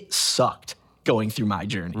 Like, it sucked going through my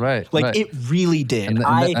journey. Right, Like, right. it really did. And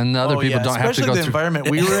the other people don't have to especially go the through. environment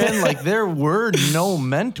we were in. Like there were no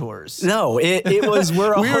mentors. No, it was,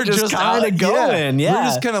 we're all just kind of going. Yeah. We're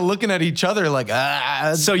just kind of looking at each other like,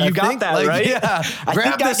 So you got that, right? Yeah. I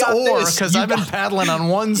Grab think I this got oar this. because I've been paddling on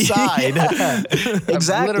one side.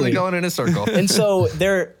 Exactly. I'm literally going in a circle. And so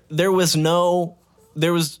there was no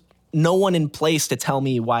one in place to tell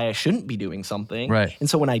me why I shouldn't be doing something. Right. And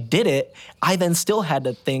so when I did it, I then still had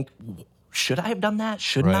to think, should I have done that?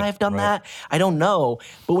 Shouldn't Right, I have done right. that? I don't know.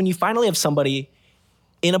 But when you finally have somebody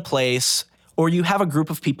in a place, or you have a group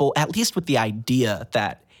of people, at least with the idea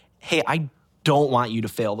that, hey, I don't want you to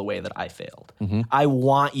fail the way that I failed. Mm-hmm. I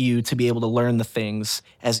want you to be able to learn the things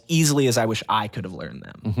as easily as I wish I could have learned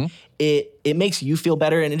them. Mm-hmm. It makes you feel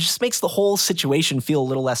better, and it just makes the whole situation feel a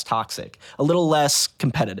little less toxic, a little less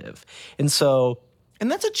competitive. And so And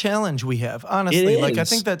that's a challenge we have, honestly. It Like I is.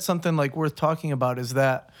 think that's something like worth talking about is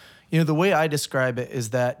that, the way I describe it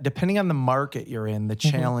is that depending on the market you're in, the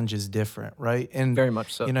challenge is different, right? And Very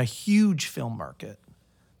much so. In a huge film market,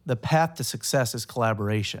 the path to success is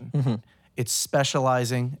collaboration. It's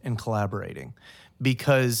specializing and collaborating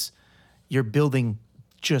because you're building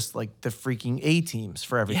just like the freaking A teams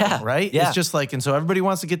for everything, Yeah, right? yeah. It's just like, and so everybody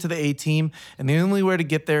wants to get to the A team, and the only way to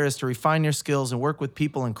get there is to refine your skills and work with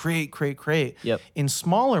people and create. Yep. In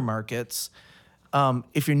smaller markets,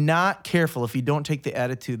 if you're not careful, if you don't take the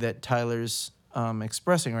attitude that Tyler's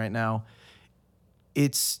expressing right now,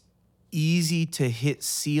 it's easy to hit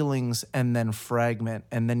ceilings and then fragment,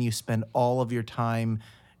 and then you spend all of your time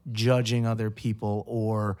judging other people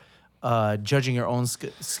or judging your own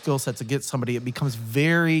skill sets against somebody. It becomes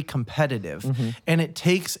very competitive, and it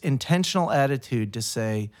takes intentional attitude to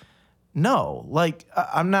say, no, like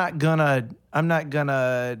I'm not gonna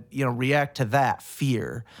react to that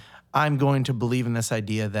fear. I'm going to believe in this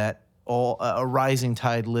idea that a rising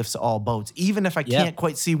tide lifts all boats. Even if I can't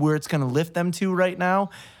quite see where it's going to lift them to right now,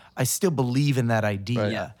 I still believe in that idea.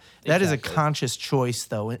 Right. That is a conscious choice,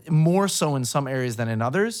 though, more so in some areas than in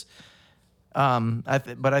others.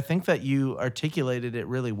 But I think that you articulated it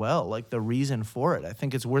really well, like the reason for it. I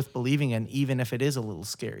think it's worth believing in, even if it is a little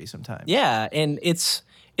scary sometimes. Yeah, and it's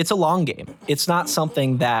a long game. It's not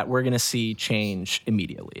something that we're going to see change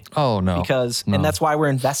immediately. Oh, no. And that's why we're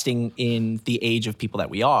investing in the age of people that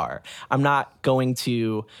we are. I'm not going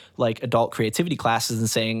to like adult creativity classes and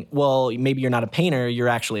saying, well, maybe you're not a painter, you're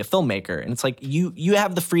actually a filmmaker. And it's like you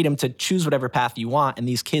have the freedom to choose whatever path you want, and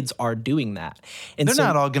these kids are doing that. And They're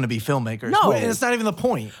not all going to be filmmakers. No. And it's not even the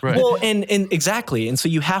point. Right. Well, and exactly. And so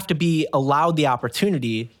you have to be allowed the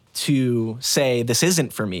opportunity to say, this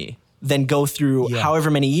isn't for me, then go through however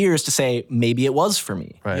many years to say, maybe it was for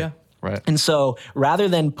me. Right. Yeah. Right. And so rather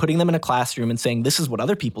than putting them in a classroom and saying, this is what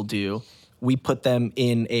other people do, we put them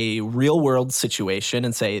in a real world situation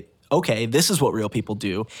and say, okay, this is what real people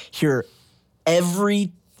do. Here's every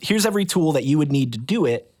tool that you would need to do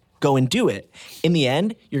it. Go and do it. In the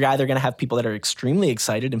end, you're either going to have people that are extremely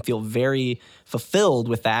excited and feel very fulfilled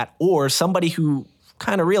with that, or somebody who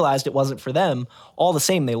kind of realized it wasn't for them. All the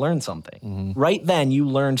same, they learned something. Mm-hmm. Right then, you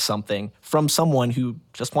learned something from someone who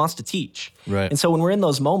just wants to teach. Right. And so when we're in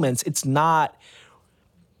those moments, it's not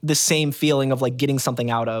the same feeling of like getting something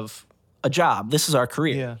out of a job. This is our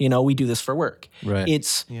career. Yeah. You know, we do this for work. Right.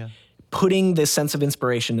 It's putting this sense of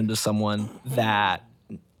inspiration into someone that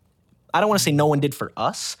I don't want to say no one did for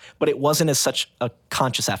us, but it wasn't as such a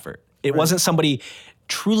conscious effort. It wasn't somebody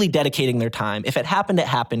truly dedicating their time. If it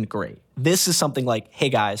happened, great. This is something like, hey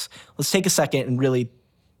guys, let's take a second and really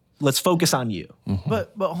let's focus on you. Mm-hmm.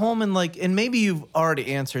 But Hollman, like, and maybe you've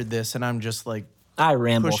already answered this, and I'm just like I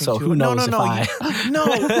ramble, pushing so to who it. knows No, if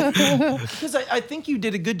no, because I think you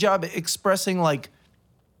did a good job at expressing like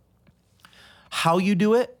how you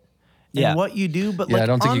do it and what you do. But Yeah, like, I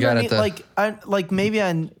don't think you got it like maybe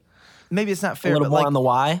it's not a fair. little but more like, on the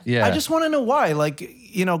why. Yeah. I just want to know why. Like,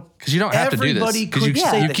 you know, because you don't have to do this. Everybody Because could you,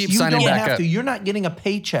 say you this. keep You signing don't back have up. to. You're not getting a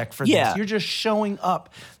paycheck for Yeah. this. You're just showing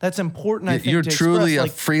up. That's important. I think You're to truly a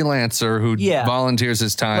express, freelancer who volunteers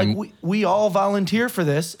his time. like we all volunteer for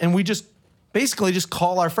this, and we just basically just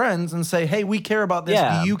call our friends and say, "Hey, we care about this.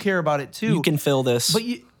 Yeah. Do you care about it too?" You can fill this. But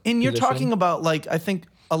you're talking about like I think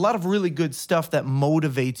a lot of really good stuff that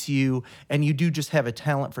motivates you, and you do just have a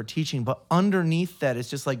talent for teaching. But underneath that, it's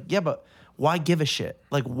just like, yeah, but why give a shit?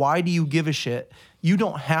 Like, why do you give a shit? You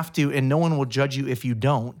don't have to, and no one will judge you if you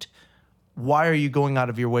don't. Why are you going out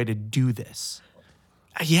of your way to do this?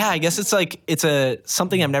 Yeah, I guess it's like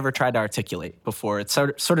something I've never tried to articulate before. It's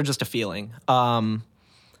sort of just a feeling.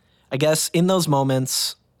 I guess in those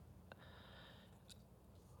moments,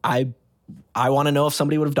 I want to know if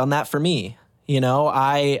somebody would have done that for me. You know,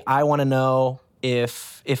 I want to know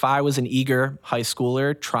if I was an eager high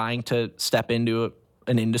schooler trying to step into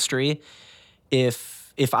an industry,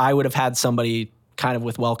 if I would have had somebody kind of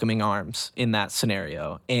with welcoming arms in that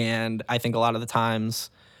scenario. And I think a lot of the times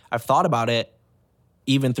I've thought about it,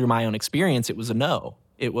 even through my own experience, it was a no.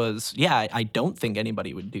 It was, I don't think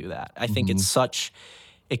anybody would do that. I think it's such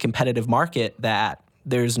a competitive market that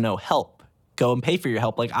there's no help. Go and pay for your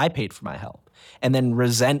help like I paid for my help. And then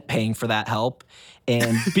resent paying for that help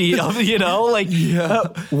and be, you know, like,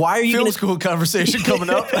 why are you Film going school conversation coming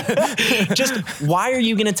up. just why are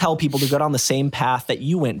you going to tell people to go down the same path that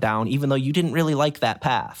you went down, even though you didn't really like that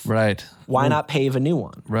path? Right. Why not pave a new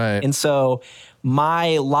one? Right. And so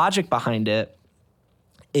my logic behind it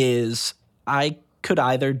is I could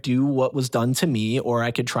either do what was done to me or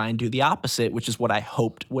I could try and do the opposite, which is what I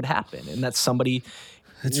hoped would happen. And that's somebody.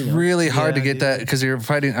 It's really hard to get that because you're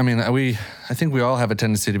fighting. I mean, I think we all have a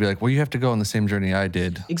tendency to be like, well, you have to go on the same journey I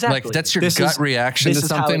did. Exactly. Like that's your This gut is- reaction this to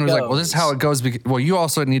is how something. it It was like, well, this is how it goes. Well, you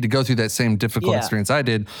also need to go through that same difficult Yeah. experience I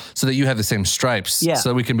did so that you have the same stripes. Yeah.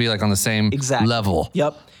 So we can be like on the same Exactly. level.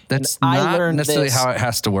 Yep. That's And I not learned necessarily this- how it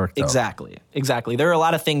has to work, though. Exactly. There are a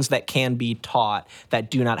lot of things that can be taught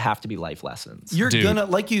that do not have to be life lessons. You're Dude. gonna,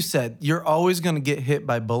 like you said, you're always gonna get hit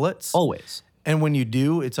by bullets. Always. And when you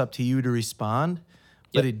do, it's up to you to respond.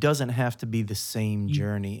 But Yep. it doesn't have to be the same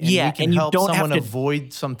journey. And yeah, we can and you help don't have someone to-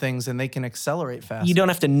 avoid some things, and they can accelerate faster. You don't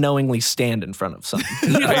have to knowingly stand in front of something.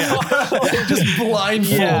 just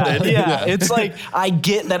blindfolded. Yeah. It's like, I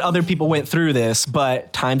get that other people went through this,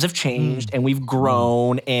 but times have changed and we've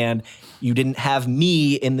grown and you didn't have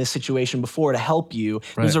me in this situation before to help you.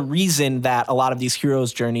 There's a reason that a lot of these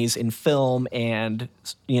heroes' journeys in film and,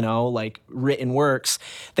 you know, like written works,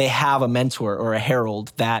 they have a mentor or a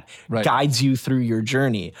herald that guides you through your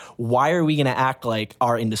journey. Why are we going to act like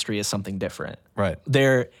our industry is something different? Right.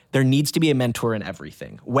 There needs to be a mentor in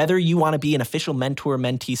everything. Whether you want to be an official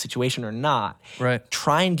mentor-mentee situation or not, Right.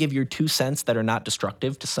 try and give your 2 cents that are not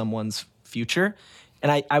destructive to someone's future.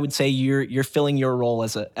 And I would say you're filling your role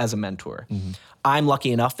as a mentor. I'm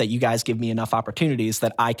lucky enough that you guys give me enough opportunities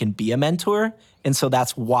that I can be a mentor. And so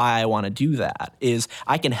that's why I want to do that, is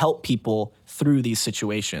I can help people through these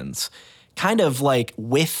situations, kind of like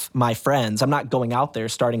with my friends. I'm not going out there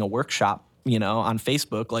starting a workshop, on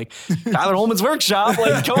Facebook, like Tyler Hollman's workshop,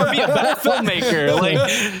 like come and be a better filmmaker. Like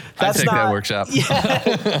I take that workshop. Yeah,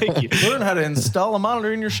 thank you. Learn how to install a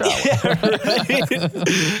monitor in your shower.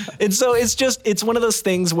 And so it's one of those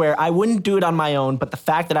things where I wouldn't do it on my own, but the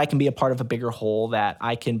fact that I can be a part of a bigger whole, that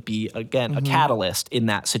I can be, again, a catalyst in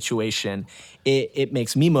that situation, it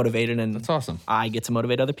makes me motivated, and that's awesome. I get to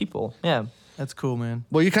motivate other people. Yeah. That's cool, man.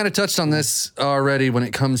 Well, you kind of touched on this already when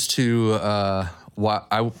it comes to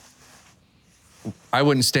why I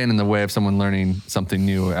wouldn't stand in the way of someone learning something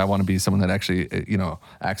new. I want to be someone that actually,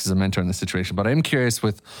 acts as a mentor in this situation. But I'm curious,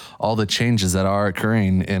 with all the changes that are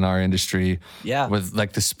occurring in our industry, with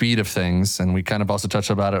like the speed of things, and we kind of also touched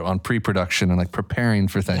about it on pre-production and like preparing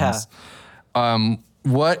for things.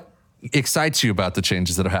 What excites you about the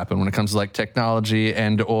changes that have happened when it comes to like technology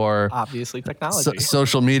and or obviously technology,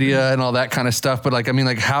 social media and all that kind of stuff? But like, I mean,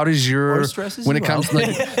 like, how does your, when it comes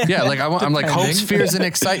like, I'm like hopes, fears, and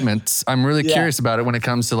excitements. I'm really curious about it when it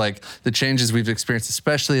comes to like the changes we've experienced,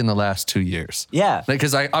 especially in the last 2 years. Yeah.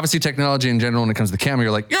 Because obviously technology in general, when it comes to the camera,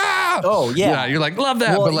 you're like, oh yeah, you're like, love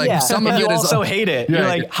that. But like some of you it is also hate it. You're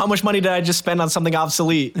like, how much money did I just spend on something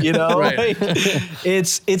obsolete? Right. Like,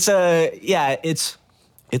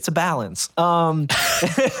 it's a balance.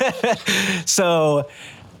 So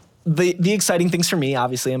the exciting things for me,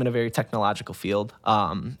 obviously I'm in a very technological field,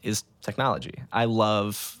 is technology. I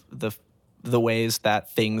love the ways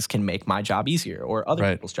that things can make my job easier or other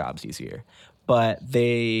people's jobs easier. But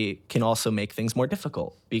they can also make things more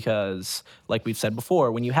difficult because, like we've said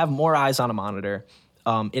before, when you have more eyes on a monitor,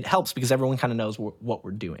 it helps because everyone kind of knows what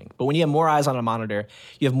we're doing. But when you have more eyes on a monitor,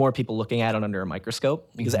 you have more people looking at it under a microscope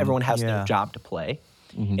because everyone has their job to play.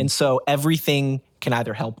 And so everything can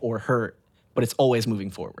either help or hurt, but it's always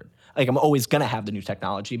moving forward. Like I'm always going to have the new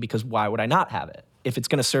technology because why would I not have it? If it's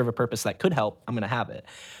going to serve a purpose that could help, I'm going to have it.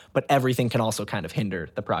 But everything can also kind of hinder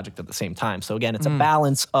the project at the same time. So again, it's a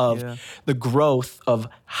balance of the growth of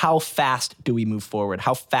how fast do we move forward?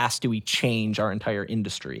 How fast do we change our entire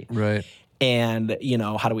industry? Right. And,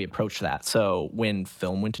 how do we approach that? So when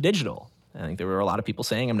film went to digital, I think there were a lot of people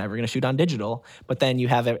saying, I'm never going to shoot on digital. But then you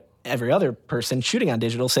have every other person shooting on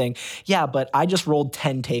digital saying, yeah, but I just rolled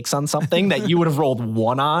 10 takes on something that you would have rolled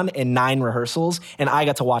 1 on in 9 rehearsals, and I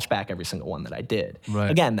got to watch back every single one that I did.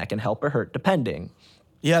 Right. Again, that can help or hurt depending.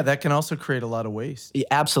 Yeah, that can also create a lot of waste.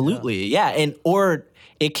 Absolutely, yeah. And or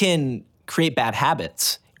it can create bad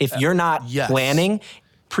habits. If you're not planning,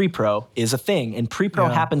 pre-pro is a thing, and pre-pro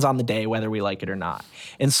happens on the day whether we like it or not.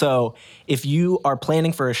 And so if you are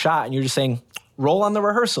planning for a shot and you're just saying, roll on the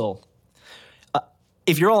rehearsal,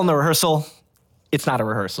 if you're all in the rehearsal, it's not a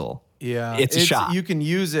rehearsal. Yeah. It's a shot. You can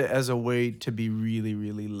use it as a way to be really,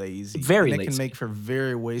 really lazy. Very lazy. It can make for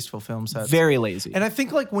very wasteful film sets. Very lazy. And I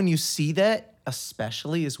think like when you see that,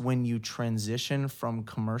 especially is when you transition from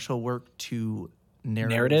commercial work to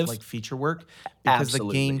narrative, like feature work, because the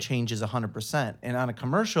game changes 100%. And on a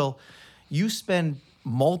commercial, you spend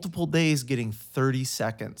multiple days getting 30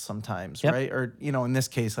 seconds sometimes, right? Or, in this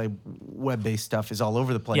case, like web-based stuff is all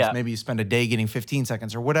over the place. Yeah. Maybe you spend a day getting 15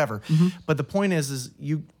 seconds or whatever. But the point is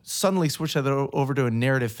you suddenly switch that over to a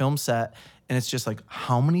narrative film set, and it's just like,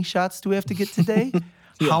 how many shots do we have to get today?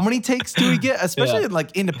 How many takes do we get? Especially in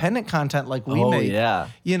like independent content like we make. Yeah.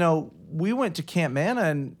 We went to Camp Mana,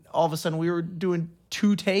 and all of a sudden we were doing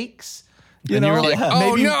 2 takes. And you were like,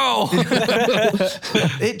 oh no!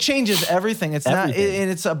 It changes everything. It's not, and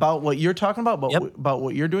it's about what you're talking about, about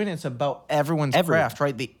what you're doing. It's about everyone's craft,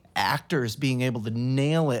 right? The actors being able to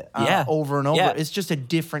nail it over and over. Yeah. It's just a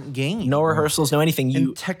different game. No rehearsals, no anything.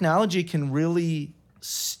 And technology can really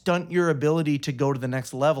stunt your ability to go to the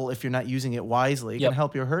next level if you're not using it wisely. It can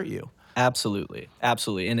help you or hurt you. Absolutely,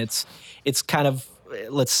 absolutely. And it's kind of,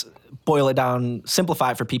 let's boil it down,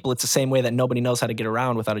 simplify it for people. It's the same way that nobody knows how to get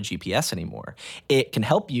around without a GPS anymore. It can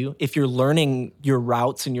help you if you're learning your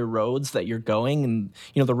routes and your roads that you're going, and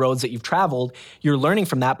the roads that you've traveled, you're learning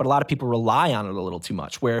from that, but a lot of people rely on it a little too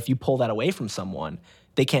much, where if you pull that away from someone,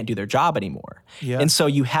 they can't do their job anymore. Yeah. And so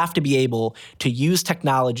you have to be able to use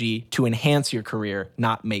technology to enhance your career,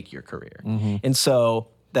 not make your career. And so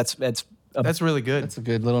that's really good. That's a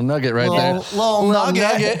good little nugget right there. Little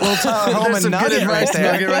nugget. Little Tyler Hollman nugget right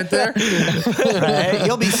there. Nugget right there. Right?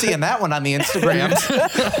 You'll be seeing that one on the Instagrams.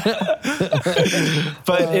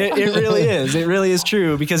 But it really is. It really is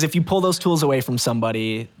true, because if you pull those tools away from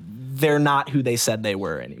somebody, they're not who they said they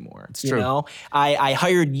were anymore. parts. You true. know, I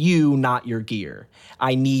hired you, not your gear.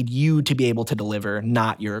 I need you to be able to deliver,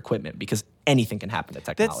 not your equipment, because anything can happen to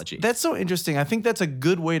technology. That's so interesting. I think that's a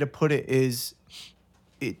good way to put it. Is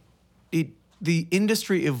the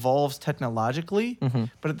industry evolves technologically,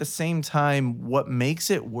 but at the same time, what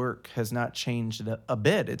makes it work has not changed a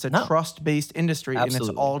bit. It's a trust-based industry, and it's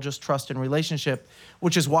Absolutely. all just trust and relationship,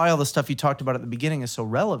 which is why all the stuff you talked about at the beginning is so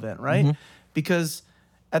relevant, right? Because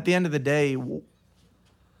at the end of the day,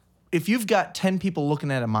 if you've got 10 people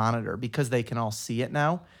looking at a monitor because they can all see it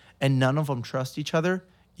now, and none of them trust each other,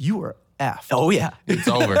 you are effed. Oh yeah, It's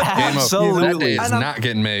over. Game over. That Absolutely. day is not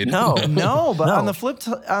getting made. no, No, but No. on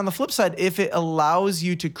the flip side, if it allows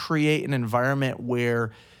you to create an environment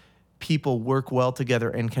where people work well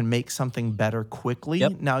together and can make something better quickly,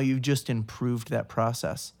 Yep. now you've just improved that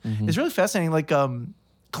process. It's really fascinating. Like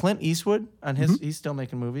Clint Eastwood on his, he's still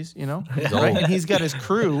making movies, you know, right? And he's got his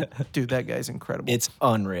crew. Dude, that guy's incredible. It's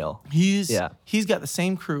unreal. He's got the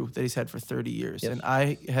same crew that he's had for 30 years, and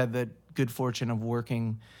I had the good fortune of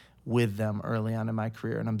working with them early on in my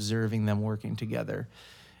career and observing them working together,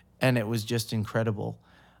 and it was just incredible.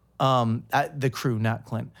 The crew, not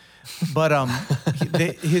Clint, but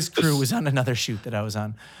his crew was on another shoot that I was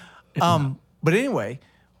on. But anyway,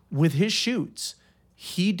 with his shoots,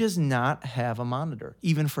 he does not have a monitor,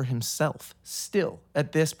 even for himself. Still,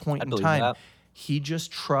 at this point in believe time, that. he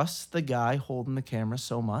just trusts the guy holding the camera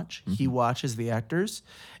so much. He watches the actors,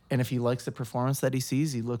 and if he likes the performance that he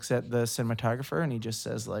sees, he looks at the cinematographer and he just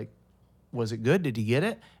says, like, was it good? Did he get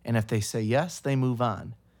it? And if they say yes, they move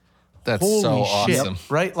on. That's Holy so shit, awesome.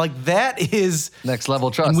 right? Like, that is... Next level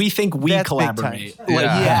trust. And we think we That's big collaborate. time. Like,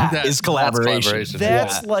 Yeah. that is collaboration.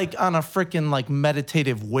 That's like on a freaking like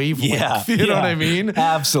meditative wavelength. Yeah. You know what I mean? It's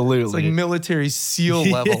Absolutely. like military SEAL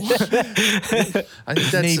level. I think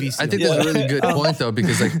that's, Navy I think SEAL. that's a really good point though,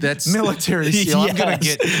 because like that's Military SEAL. I'm gonna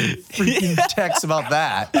Yes. get freaking texts about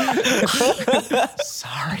that.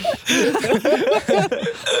 Sorry.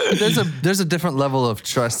 there's a different level of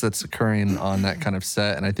trust that's occurring on that kind of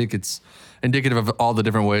set, and I think it's indicative of all the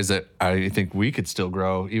different ways that I think we could still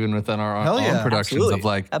grow, even within our Hell own yeah. productions. Absolutely. Of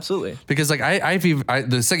like, Absolutely. because like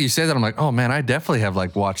the second you say that, I'm like, oh man, I definitely have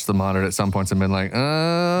like watched the monitor at some points and been like,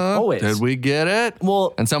 Always. did we get it?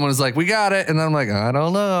 Well- and someone was like, we got it, and then I'm like, I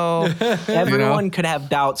don't know. Everyone could have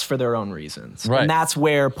doubts for their own reasons. Right. And that's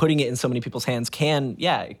where putting it in so many people's hands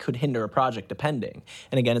it could hinder a project depending.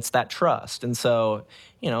 And again, it's that trust. And so,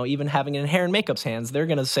 even having it in hair and makeup's hands, they're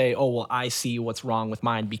going to say, oh, well, I see what's wrong with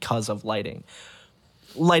mine because of lighting.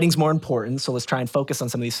 Lighting's more important, so let's try and focus on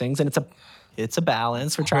some of these things. And it's a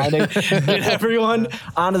balance. We're trying to get everyone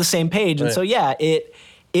onto the same page. And so,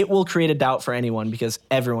 it will create a doubt for anyone because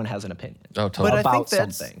everyone has an opinion. Oh, totally. But I About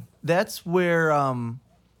think something. that's where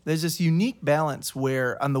there's this unique balance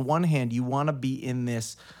where, on the one hand, you want to be in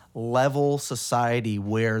this level society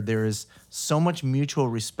where there is so much mutual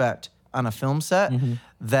respect on a film set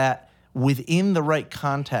that within the right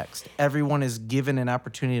context, everyone is given an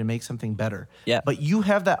opportunity to make something better. Yeah. But you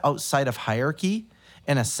have that outside of hierarchy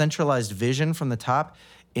and a centralized vision from the top,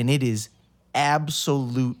 and it is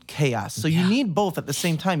absolute chaos. So you need both at the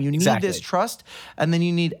same time. You need Exactly. this trust, and then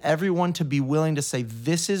you need everyone to be willing to say,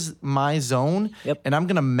 this is my zone, and I'm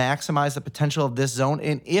going to maximize the potential of this zone.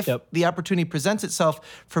 And if the opportunity presents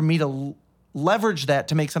itself for me to leverage that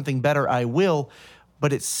to make something better, I will.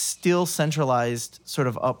 But it's still centralized sort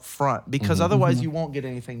of up front, because otherwise you won't get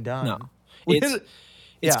anything done. No.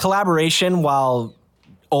 It's collaboration while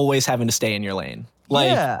always having to stay in your lane.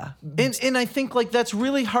 And I think like that's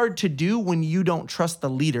really hard to do when you don't trust the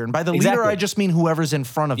leader. And by the leader, Exactly. I just mean whoever's in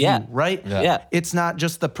front of you, right? Yeah. It's not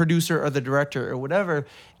just the producer or the director or whatever.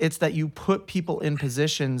 It's that you put people in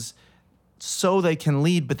positions so they can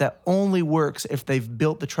lead, but that only works if they've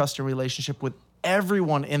built the trust and relationship with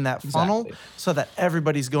everyone in that funnel so that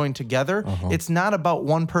everybody's going together. It's not about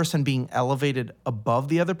one person being elevated above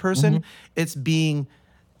the other person. It's being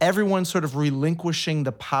everyone sort of relinquishing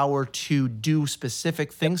the power to do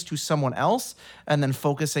specific things to someone else and then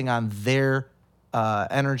focusing on their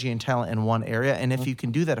energy and talent in one area. And if you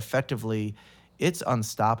can do that effectively, it's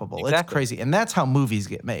unstoppable. It's crazy. And that's how movies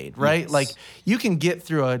get made, right? Like you can get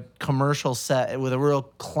through a commercial set with a real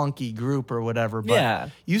clunky group or whatever, but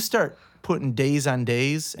you start putting days on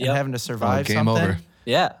days and having to survive game something. over.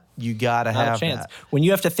 Yeah. You gotta Not a have chance. that. When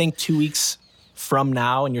you have to think 2 weeks from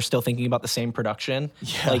now and you're still thinking about the same production,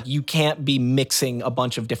 like you can't be mixing a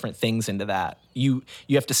bunch of different things into that. You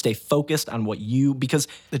have to stay focused on what because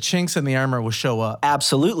The chinks in the armor will show up.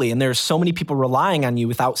 absolutely, and there's so many people relying on you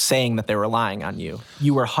without saying that they're relying on you.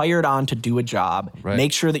 You were hired on to do a job. Right.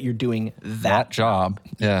 Make sure that you're doing That job.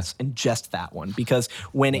 Yeah. and just that one, because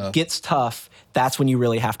when it gets tough, that's when you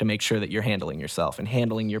really have to make sure that you're handling yourself and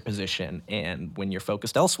handling your position. And when you're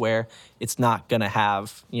focused elsewhere, it's not going to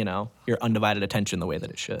have, your undivided attention the way that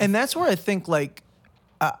it should. And that's where I think, like,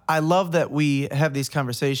 I love that we have these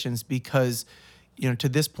conversations because, to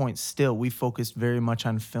this point still, we focused very much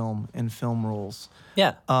on film and film roles.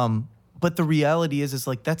 yeah. But the reality is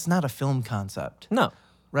like, that's not a film concept. No.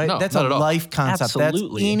 Right? No, That's not a at all. life concept.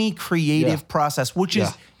 Absolutely. That's any creative Yeah. process, which is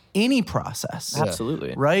any process.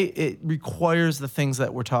 Absolutely. Right? It requires the things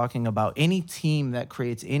that we're talking about. Any team that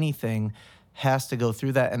creates anything has to go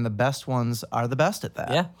through that, and the best ones are the best at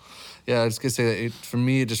that. Yeah. Yeah, I was gonna say that for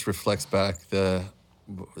me, it just reflects back the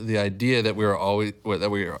idea that we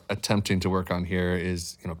are attempting to work on here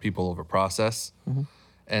is people over process,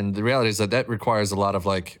 and the reality is that requires a lot of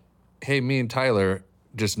like, hey, me and Tyler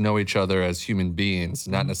just know each other as human beings,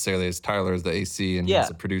 not necessarily as Tyler as the AC and Yeah, as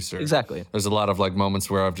a producer. exactly. There's a lot of like moments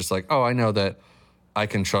where I'm just like, oh, I know that I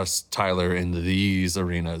can trust Tyler in these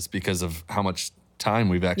arenas because of how much time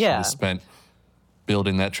we've actually spent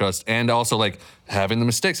building that trust, and also like having the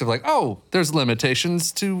mistakes of like, oh, there's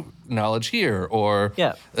limitations to knowledge here, or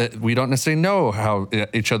we don't necessarily know how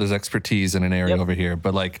each other's expertise in an area over here,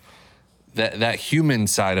 but like that human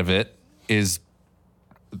side of it is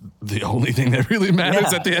the only thing that really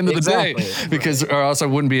matters at the end of the day, because or else I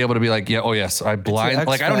wouldn't be able to be like, I blind,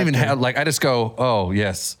 like I don't even have, like I just go, oh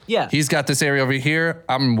yes, he's got this area over here,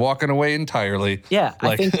 I'm walking away entirely. Yeah,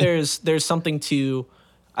 like, I think there's something to.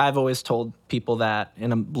 I've always told people that,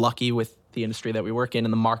 and I'm lucky with the industry that we work in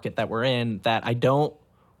and the market that we're in, that I don't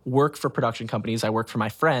work for production companies. I work for my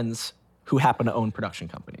friends who happen to own production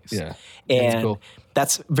companies. Yeah, and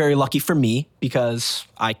that's very lucky for me because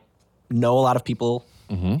I know a lot of people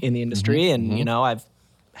in the industry, and I've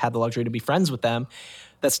had the luxury to be friends with them.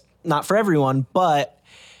 That's not for everyone, but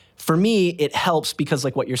for me, it helps because,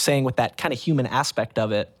 like what you're saying with that kind of human aspect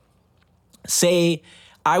of it. Say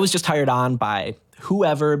I was just hired on by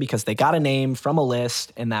whoever because they got a name from a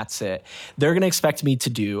list and that's it. They're going to expect me to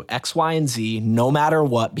do X, Y, and Z no matter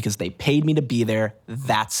what because they paid me to be there.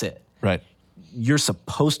 That's it. Right. You're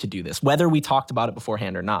supposed to do this, whether we talked about it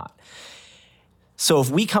beforehand or not. So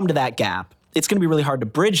if we come to that gap, it's going to be really hard to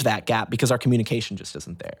bridge that gap because our communication just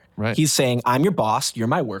isn't there. Right. He's saying, I'm your boss, you're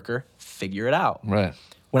my worker, figure it out. Right.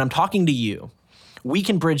 When I'm talking to you, we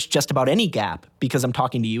can bridge just about any gap because I'm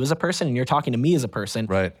talking to you as a person and you're talking to me as a person.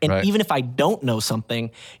 Right. And even if I don't know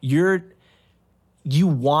something, you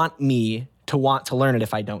want me to want to learn it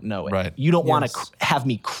if I don't know it. Right. You don't want to have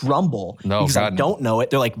me crumble because I don't know it.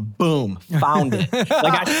 They're like, boom, found it. Like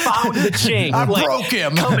I found the chink. I like, broke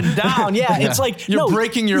him. Coming down. Yeah. It's like, You're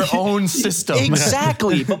breaking your own system.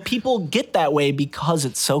 Exactly. But people get that way because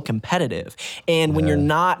it's so competitive. And when you're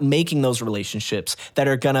not making those relationships that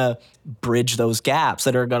are going to bridge those gaps,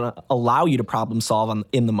 that are going to allow you to problem solve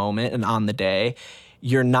in the moment and on the day,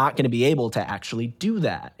 you're not going to be able to actually do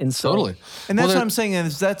that. And so, Totally. And that's what I'm saying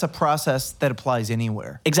is that's a process that applies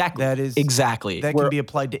anywhere. Exactly. That is exactly. That can be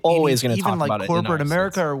applied to always going to even talk like about it in corporate our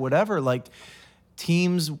America sense. or whatever. Like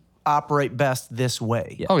teams operate best this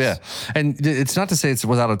way. Yeah. Oh yeah, and it's not to say it's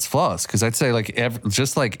without its flaws, because I'd say like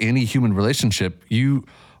just like any human relationship,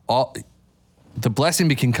 the blessing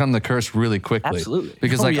can become the curse really quickly. Absolutely.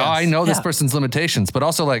 Because Oh, like, yes. I know this Yeah. person's limitations, but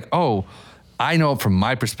also like, oh, I know it from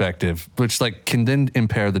my perspective, which like can then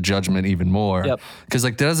impair the judgment even more. Yep. Because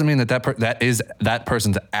like that doesn't mean that is that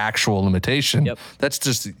person's actual limitation. Yep. That's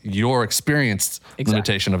just your experienced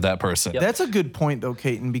limitation of that person. That's a good point, though,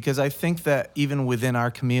 Caton, because I think that even within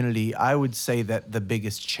our community, I would say that the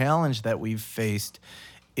biggest challenge that we've faced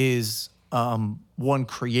is one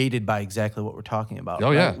created by exactly what we're talking about.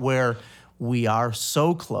 Oh, yeah. Where we are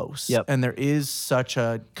so close and there is such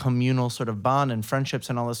a communal sort of bond and friendships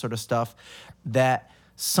and all this sort of stuff that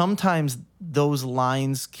sometimes those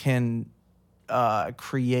lines can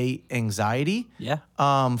create anxiety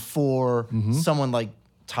for someone like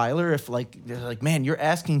Tyler. If like they're like, man, you're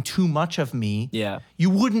asking too much of me. Yeah. You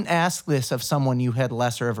wouldn't ask this of someone you had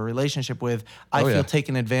lesser of a relationship with. I feel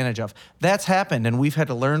taken advantage of. That's happened, and we've had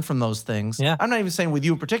to learn from those things. Yeah. I'm not even saying with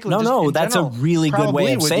you in particular. just No, in that's general, a really good way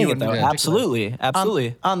probably of with saying you it, in though. particular.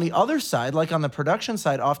 Absolutely. On the other side, like on the production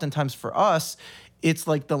side, oftentimes for us, it's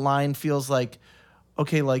like the line feels like,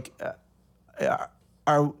 okay, like,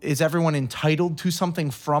 is everyone entitled to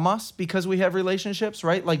something from us because we have relationships,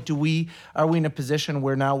 right? Like, are we in a position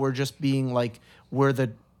where now we're just being like, we're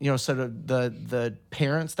the sort of the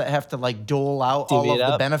parents that have to like dole out Divvy all it of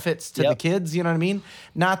the up. benefits to the Yep. kids. You know what I mean?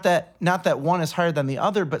 Not that one is higher than the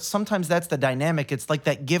other, but sometimes that's the dynamic. It's like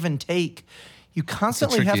that give and take. You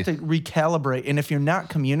constantly have to tricky- recalibrate. And if you're not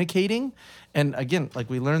communicating, and again, like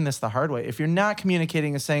we learned this the hard way, if you're not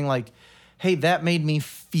communicating and saying like, hey, that made me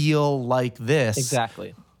feel like this.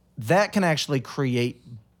 Exactly. That can actually create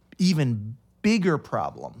even bigger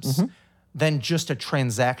problems Mm-hmm. than just a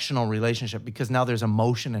transactional relationship because now there's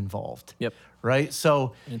emotion involved. Yep. Right?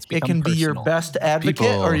 So it's it become can be your personal. best advocate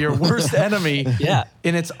People- or your worst enemy. Yeah.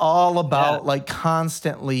 And it's all about Yeah. like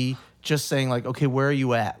constantly just saying like, okay, where are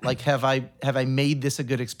you at? Like, have I made this a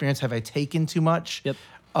good experience? Have I taken too much? Yep.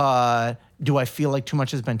 Do I feel like too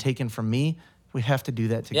much has been taken from me? We have to do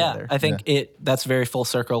that together. Yeah, I think that's very full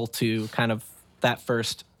circle to kind of that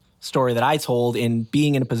first story that I told in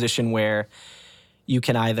being in a position where you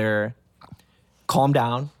can either calm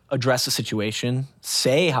down, address the situation,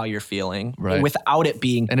 say how you're feeling Right. without it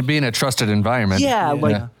being, And it being a trusted environment.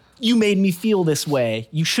 like, you made me feel this way.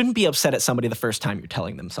 You shouldn't be upset at somebody the first time you're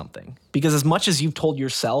telling them something. Because as much as you've told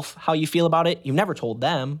yourself how you feel about it, you've never told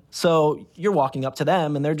them. So you're walking up to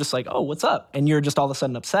them and they're just like, oh, what's up? And you're just all of a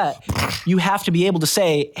sudden upset. You have to be able to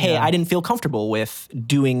say, hey, I didn't feel comfortable with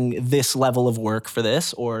doing this level of work for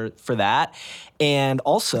this or for that. And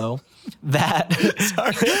also that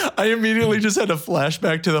I immediately just had a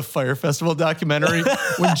flashback to the Fire Festival documentary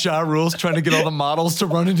when Ja Rule's trying to get all the models to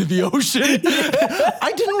run into the ocean.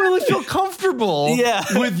 I didn't really feel comfortable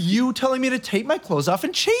with you telling me to take my clothes off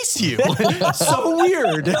and chase you. So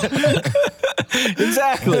weird.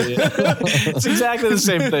 Exactly. It's exactly the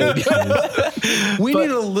same thing. We need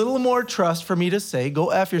a little more trust for me to say, go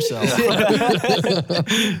F yourself.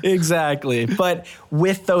 Exactly. But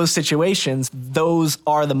with those situations, those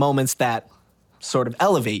are the moments that sort of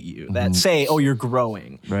elevate you, that say, oh, you're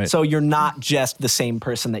growing. Right. So you're not just the same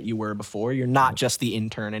person that you were before. You're not just the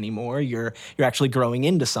intern anymore. You're actually growing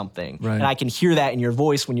into something. Right. And I can hear that in your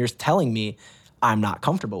voice when you're telling me, I'm not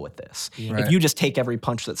comfortable with this. Right. If you just take every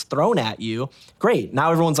punch that's thrown at you, great.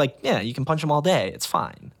 Now everyone's like, yeah, you can punch them all day. It's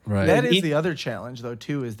fine. Right. That is It- the other challenge, though,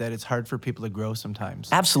 too, is that it's hard for people to grow sometimes.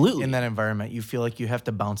 Absolutely. In that environment, you feel like you have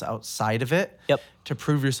to bounce outside of it Yep. to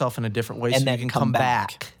prove yourself in a different way And so then you can come come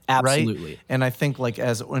back. back. Absolutely. Right? And I think, like,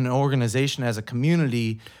 as an organization, as a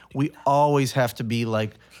community, we always have to be,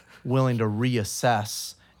 like, willing to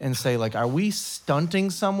reassess and say, like, are we stunting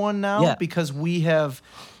someone now Yeah. because we have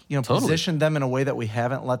positioned them in a way that we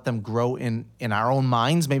haven't let them grow in our own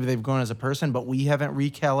minds? Maybe they've grown as a person, but we haven't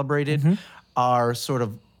recalibrated our sort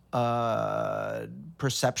of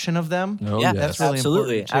perception of them. Oh, Yeah, yes. That's really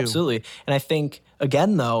absolutely, important, too. absolutely. And I think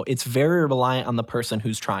again, though, it's very reliant on the person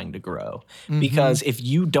who's trying to grow. Because if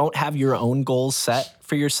you don't have your own goals set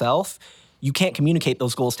for yourself, you can't communicate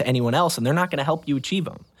those goals to anyone else, and they're not going to help you achieve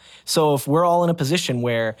them. So if we're all in a position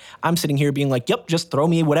where I'm sitting here being like, yep, just throw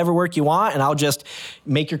me whatever work you want and I'll just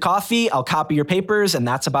make your coffee, I'll copy your papers, and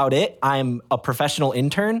that's about it. I'm a professional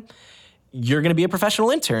intern. You're going to be a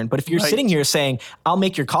professional intern. But if you're sitting here saying, I'll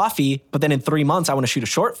make your coffee, but then in 3 months I want to shoot a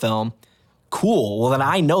short film, cool. Well, then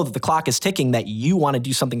I know that the clock is ticking, that you want to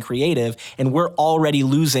do something creative, and we're already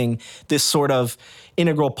losing this sort of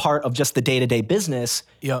integral part of just the day-to-day business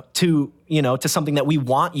to something that we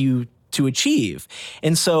want you to achieve.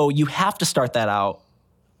 And so you have to start that out,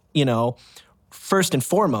 first and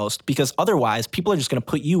foremost, because otherwise people are just going to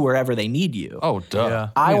put you wherever they need you. Oh, duh. Yeah.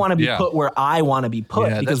 I want to be put where I want to be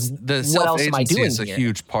put because the what else am I self-agency doing is a here?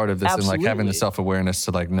 huge part of this, and like having the Absolutely. self-awareness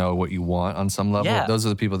to like know what you want on some level. Yeah. Those are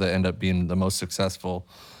the people that end up being the most successful.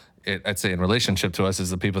 I'd say in relationship to us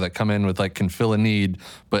is the people that come in with like can fill a need,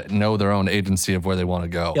 but know their own agency of where they want to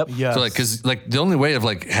go. Yep. Yes. So like, cause like the only way of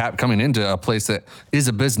like coming into a place that is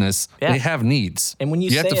a business, Yeah. they have needs. And when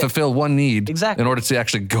you have say to it- fulfill one need Exactly. in order to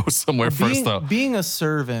actually go somewhere first though. Being a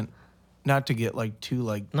servant, not to get like too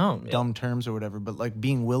like No, yeah. dumb terms or whatever, but like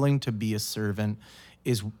being willing to be a servant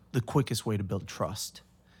is the quickest way to build trust.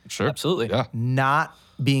 Sure. Absolutely. Yeah. Not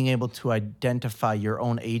being able to identify your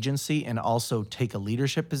own agency and also take a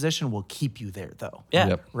leadership position will keep you there though. Yeah.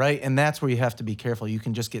 Yep. Right? And that's where you have to be careful. You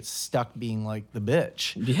can just get stuck being like the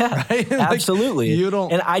bitch. Yeah, Right? Like, absolutely. you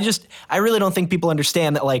don't- And I really don't think people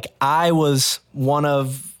understand that. Like, I was one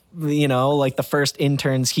of like the first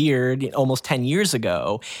interns here almost 10 years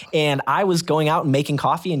ago, and I was going out and making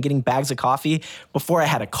coffee and getting bags of coffee before I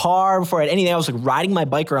had a car, before I had anything. I was like riding my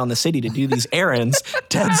bike around the city to do these errands.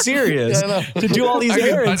 Dead serious. To do all these I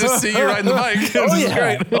errands. just see you riding the bike. This Oh is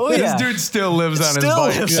yeah. great. Oh yeah. This dude still lives on Still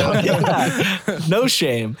his bike. lives on- yeah. No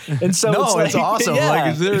shame. And so No, it's, it's awesome. Yeah.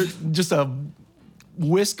 Like, is there just a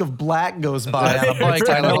whisk of black goes by on a bike, I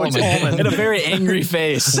Tyler know it's Hollman. Hollman. and a very angry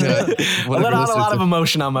face. I Whatever let out a listens lot to- of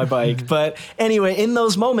emotion on my bike. But anyway, in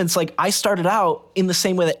those moments, like I started out in the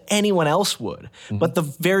same way that anyone else would. Mm-hmm. But the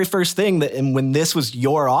very first thing that, and when this was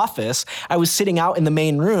your office, I was sitting out in the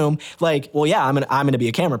main room, like, well, yeah, I'm gonna be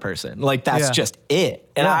a camera person. Like that's Yeah. just it.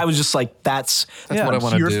 And Yeah. I was just like, that's what I what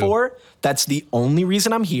wanna I'm here do. for. That's the only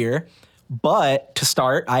reason I'm here. But to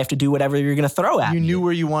start, I have to do whatever you're gonna throw at You me. knew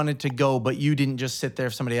where you wanted to go, but you didn't just sit there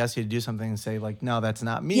if somebody asked you to do something and say, like, no, that's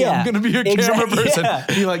not me. Yeah. I'm going to be a camera Exactly. person. Yeah.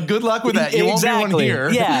 Be like, good luck with that. You won't be one here.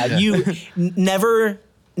 Yeah, you never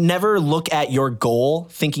look at your goal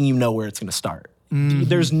thinking you know where it's going to start. Mm-hmm.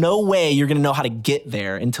 There's no way you're going to know how to get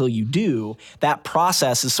there until you do. That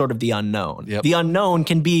process is sort of the unknown. Yep. The unknown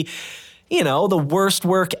can be, the worst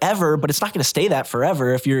work ever, but it's not going to stay that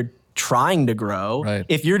forever if you're trying to grow. Right.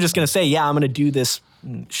 If you're just going to say, yeah, I'm going to do this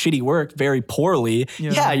shitty work very poorly,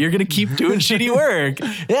 yeah, you're going to keep doing shitty work.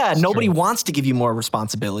 Yeah, nobody wants to give you more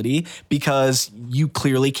responsibility because you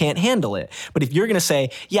clearly can't handle it. But if you're going to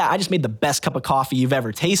say, yeah, I just made the best cup of coffee you've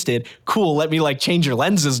ever tasted, cool, let me like change your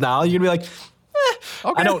lenses now. You're going to be like,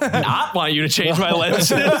 I don't not want you to change my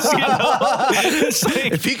lenses. It's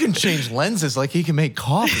like- If he can change lenses, like he can make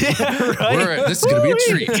coffee. This is going to be a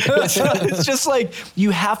treat. It's just like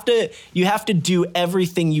you have to do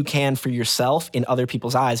everything you can for yourself in other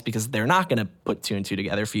people's eyes because they're not going to put two and two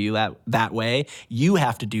together for you that way. You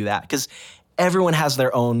have to do that because everyone has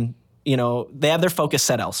their own, they have their focus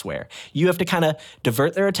set elsewhere. You have to kind of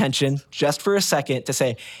divert their attention just for a second to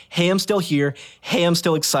say, hey, I'm still here. Hey, I'm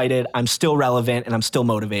still excited. I'm still relevant and I'm still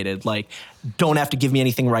motivated. Like, don't have to give me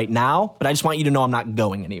anything right now, but I just want you to know I'm not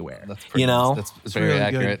going anywhere. That's very really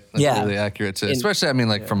accurate. good. That's really accurate too.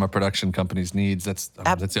 Especially, from a production company's needs. That's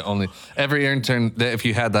the only. Every intern, if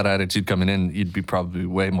you had that attitude coming in, you'd be probably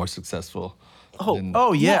way more successful.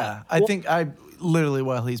 Oh, yeah. I think literally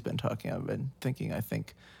while he's been talking, I've been thinking,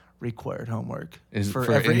 required homework Is for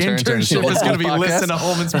for every internship internship is going to be podcast? listen to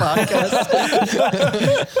Holman's podcast.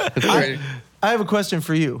 I have a question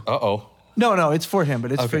for you. Uh-oh. No, it's for him,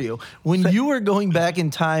 but it's for you. When you were going back in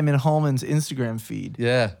time in Holman's Instagram feed,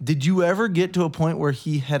 Yeah. did you ever get to a point where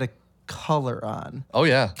he had a color on? Oh,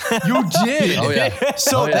 yeah. You did. Oh, yeah.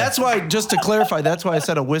 So that's why, just to clarify, that's why I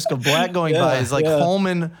said a whisk of black going by is like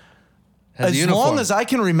Holman. Has a As uniform. long as I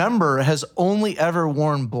can remember, has only ever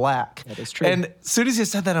worn black. That is true. And as soon as you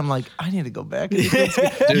said that, I'm like, I need to go back. You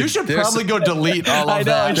should there's- probably go delete all I of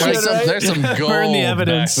know, I that. should. There's some gold Burn the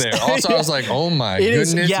evidence. back there. Also, I was like, oh my It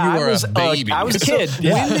is- goodness, yeah, you I are was, a baby. I was a kid.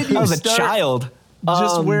 Yeah. When did you I was a start child.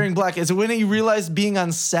 Just wearing black. Is it when you realized being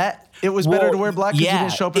on set, it was better Well, to wear black because you yeah,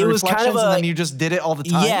 didn't show up it in was kind reflections of and a- then you just did it all the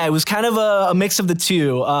time? Yeah, it was kind of a mix of the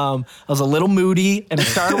two. I was a little moody and it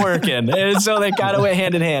started working. And so they kind of went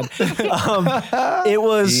hand in hand. It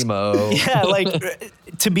was, Emo. yeah, like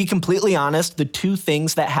to be completely honest, the two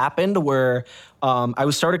things that happened were I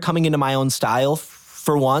was started coming into my own style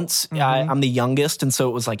for once. I'm the youngest, and so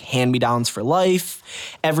it was like hand-me-downs for life.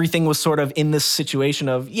 Everything was sort of in this situation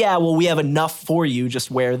of, yeah, well, we have enough for you, just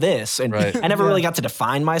wear this. And Right. I never really got to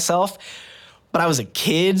define myself, but I was a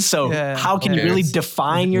kid, so Yeah, how can you really cares?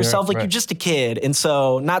 define yourself? Like, right. you're just a kid. And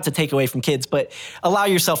so, not to take away from kids, but allow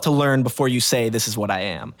yourself to learn before you say, this is what I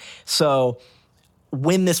am. So,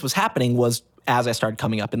 when this was happening was as I started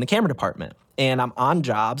coming up in the camera department. And I'm on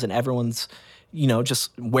jobs and everyone's,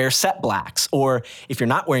 just wear set blacks. Or if you're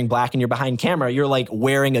not wearing black and you're behind camera, you're like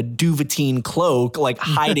wearing a duvetine cloak, like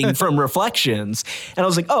hiding from reflections. And I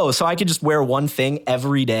was like, oh, so I could just wear one thing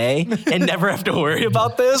every day and never have to worry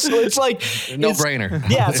about this? It's like No-brainer.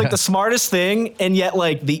 Yeah, it's like the smartest thing and yet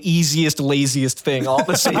like the easiest, laziest thing all at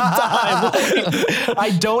the same time. Like,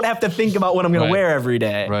 I don't have to think about what I'm going Right. to wear every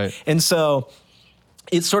day. Right. And so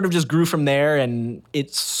it sort of just grew from there, and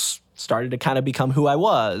it's started to kind of become who I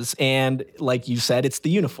was. And like you said, it's the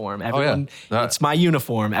uniform. Everyone, it's my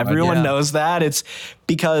uniform. Everyone knows that. It's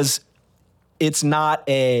because it's not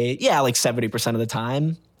like 70% of the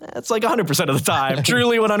time. It's like 100% of the time,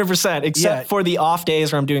 truly 100%, except for the off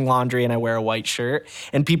days where I'm doing laundry and I wear a white shirt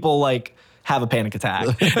and people like have a panic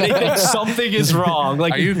attack. They think something is wrong.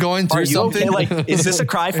 Like, Are you going through are you okay? something? Like, is this a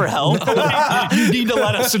cry for help? Like, you need to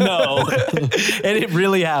let us know. And it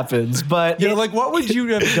really happens. But Like, what would you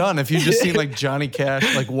have done if you just seen like Johnny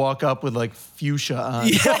Cash like walk up with like fuchsia on?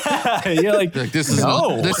 yeah, you're like, Like, this is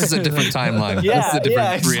no. this is a different timeline. Yeah, this is a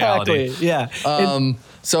different exactly. reality. Yeah.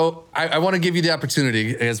 So I want to give you the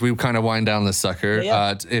opportunity as we kind of wind down this sucker.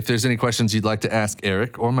 Yeah. If there's any questions you'd like to ask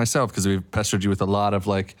Eric or myself, because we've pestered you with a lot of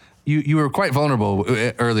like, you were quite vulnerable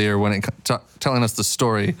earlier when telling us the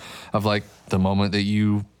story of like the moment that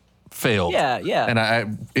you failed. Yeah.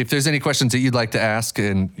 And if there's any questions that you'd like to ask,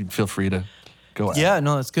 and feel free to. Go ahead. Yeah,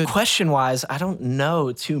 no, that's good. Question wise, I don't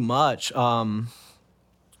know too much. I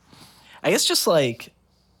guess just like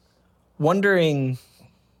wondering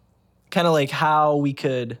kind of like how we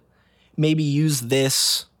could maybe use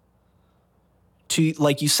this to,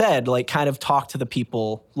 like you said, like kind of talk to the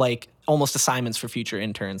people, like almost assignments for future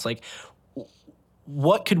interns. Like,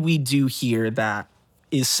 what could we do here that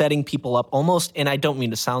is setting people up almost, and I don't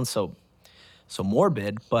mean to sound so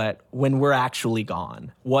morbid, but when we're actually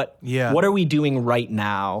gone, what are we doing right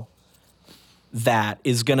now that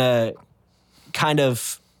is going to kind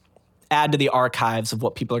of add to the archives of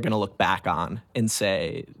what people are going to look back on and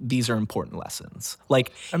say, these are important lessons?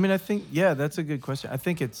 Like, I mean, I think, yeah, that's a good question. I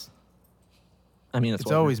think it's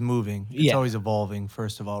always moving. It's always evolving,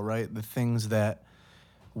 first of all, right? The things that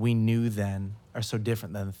we knew then are so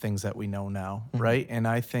different than the things that we know now, right? And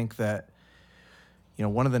I think that, you know,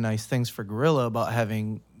 one of the nice things for Gorilla about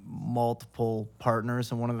having multiple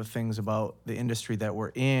partners, and one of the things about the industry that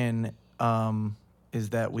we're in,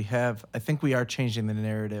 is that I think we are changing the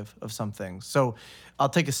narrative of some things. So I'll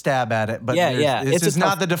take a stab at it, but this is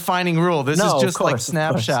not the defining rule. This is just like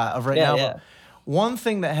snapshot of right now. Yeah. But one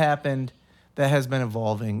thing that happened that has been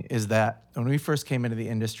evolving is that when we first came into the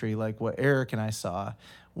industry, like what Eric and I saw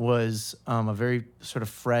was a very sort of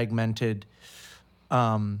fragmented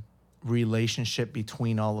relationship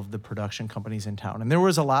between all of the production companies in town. And there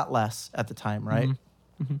was a lot less at the time, right?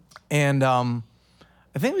 Mm-hmm. And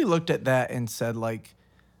I think we looked at that and said, like,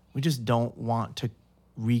 we just don't want to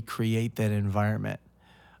recreate that environment.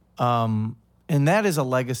 And that is a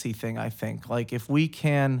legacy thing, I think. Like, if we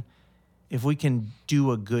can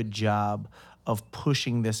do a good job of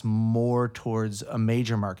pushing this more towards a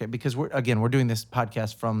major market, because we're doing this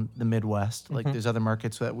podcast from the Midwest. Like, there's other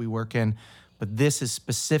markets that we work in, but this is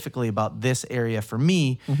specifically about this area for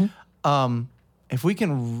me. If we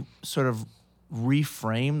can sort of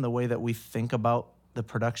reframe the way that we think about the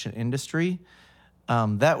production industry,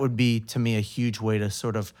 that would be, to me, a huge way to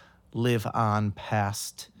sort of live on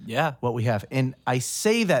past what we have. And I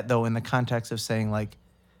say that, though, in the context of saying, like,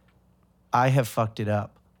 I have fucked it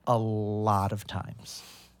up a lot of times.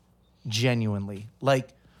 Genuinely. Like,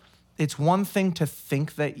 it's one thing to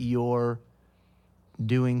think that you're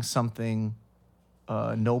doing something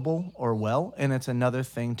noble or well, and it's another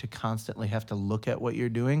thing to constantly have to look at what you're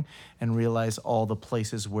doing and realize all the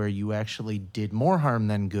places where you actually did more harm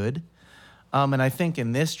than good. And I think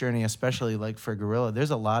in this journey, especially like for Gorilla,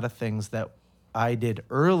 there's a lot of things that I did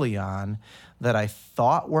early on that I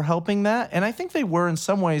thought were helping that, and I think they were in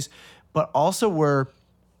some ways, but also were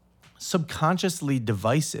subconsciously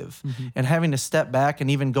divisive, and having to step back and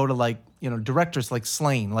even go to, like, you know, directors like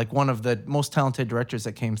Slane, like one of the most talented directors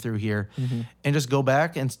that came through here, and just go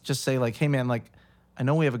back and just say, like, hey man, like, I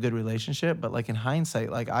know we have a good relationship, but like in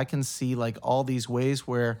hindsight, like I can see like all these ways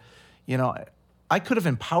where, you know, I could have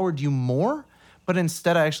empowered you more, but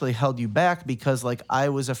instead I actually held you back because like I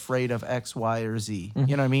was afraid of X, Y, or Z. You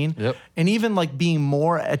know what I mean? Yep. And even like being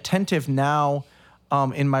more attentive now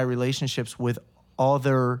in my relationships with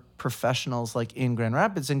other professionals like in Grand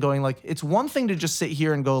Rapids, and going like, it's one thing to just sit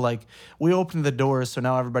here and go like, we opened the doors, so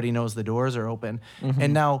now everybody knows the doors are open.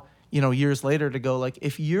 And now, you know, years later to go like,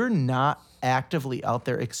 if you're not actively out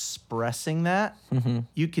there expressing that,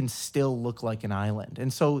 you can still look like an island.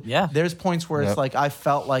 And so there's points where it's like, I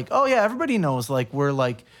felt like, oh yeah, everybody knows, like we're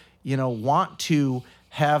like, you know, want to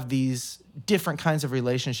have these different kinds of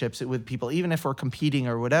relationships with people, even if we're competing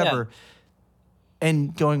or whatever.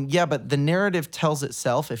 And going, yeah, but the narrative tells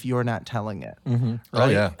itself if you're not telling it. Right? Oh,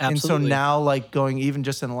 yeah. And Absolutely. so now, like, going, even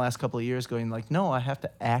just in the last couple of years, going, like, no, I have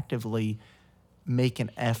to actively make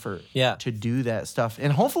an effort to do that stuff.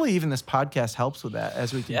 And hopefully even this podcast helps with that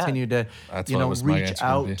as we continue to, That's you know, what was my reach answer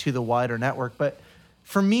gonna be. out to the wider network. But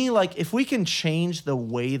for me, like, if we can change the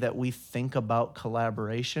way that we think about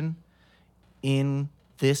collaboration in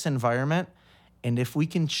this environment, and if we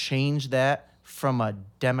can change that from a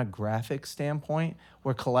demographic standpoint,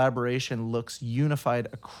 where collaboration looks unified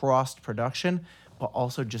across production, but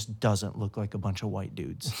also just doesn't look like a bunch of white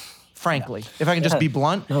dudes. Frankly, if I can just be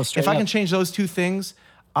blunt, if I can change those two things,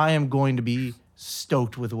 I am going to be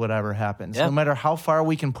stoked with whatever happens. No matter how far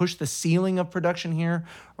we can push the ceiling of production here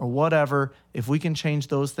or whatever, if we can change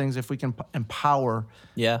those things, if we can empower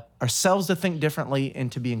ourselves to think differently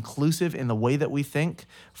and to be inclusive in the way that we think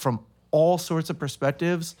from all sorts of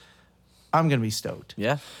perspectives, I'm going to be stoked.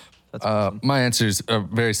 Yeah. That's awesome. My answer is a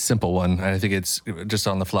very simple one. I think it's just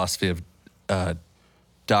on the philosophy of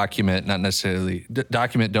document, not necessarily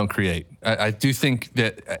document, don't create. I do think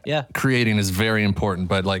that creating is very important,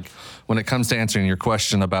 but like when it comes to answering your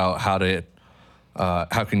question about how to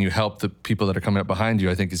how can you help the people that are coming up behind you,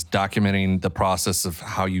 I think is documenting the process of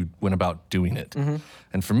how you went about doing it.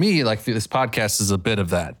 And for me, like this podcast is a bit of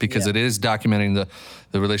that because it is documenting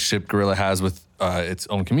the relationship Gorilla has with its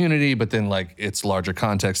own community, but then like its larger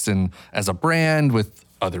context and as a brand with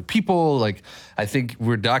other people. Like I think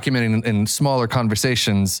we're documenting in smaller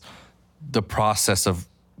conversations the process of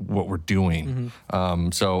what we're doing.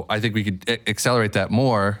 So I think we could accelerate that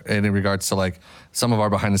more. And in regards to like some of our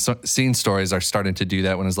behind the scenes stories are starting to do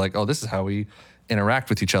that when it's like, oh, this is how we interact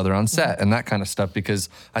with each other on set and that kind of stuff, because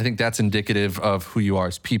I think that's indicative of who you are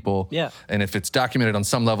as people. Yeah. And if it's documented on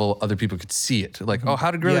some level, other people could see it. Like, oh,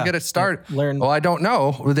 how did Gorilla get its start? Learn. Oh, I don't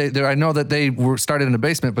know. I know that they were started in a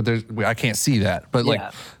basement, but I can't see that. But like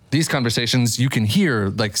these conversations, you can hear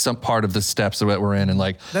like some part of the steps that we're in, and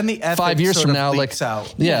like Then the ethics 5 years sort from of now, like leaks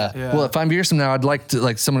out. yeah. Well, 5 years from now, I'd like to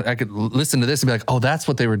like someone I could listen to this and be like, oh, that's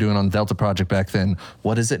what they were doing on the Delta Project back then.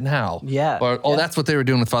 What is it now? Yeah. Or oh, that's what they were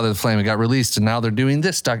doing with Father of the Flame. It got released, and now they're doing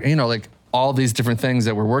this stuff. You know, like all these different things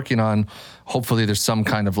that we're working on. Hopefully, there's some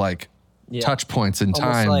kind of like touch points in Almost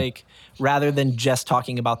time. like rather than just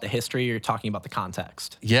talking about the history, you're talking about the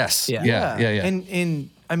context. Yes. Yeah. Yeah. And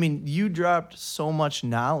I mean, you dropped so much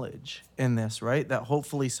knowledge in this, right? That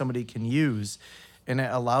hopefully somebody can use, and it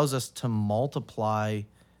allows us to multiply,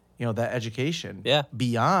 that education. Yeah.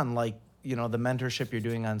 Beyond like, the mentorship you're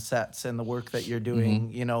doing on sets and the work that you're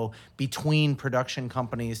doing, between production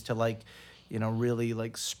companies to like, really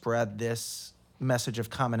like spread this message of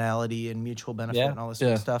commonality and mutual benefit and all this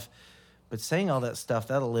sort of stuff. But saying all that stuff,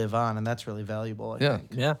 that'll live on, and that's really valuable, I think.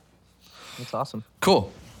 Yeah. That's awesome.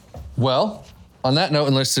 Cool. Well, on that note,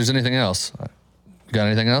 unless there's anything else, you got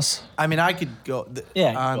anything else? I mean, I could go on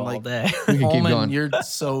go like all day. We can keep Hollman, going. you're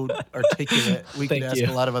so articulate. We could Thank ask you.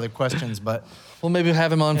 a lot of other questions, but Well, maybe we'll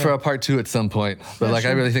have him on for a part 2 at some point. But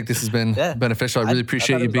I really think this has been beneficial. I really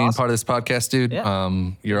appreciate thought it you was being awesome. part of this podcast, dude. Yeah.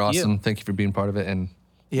 You're Thank you. awesome. Thank you for being part of it. And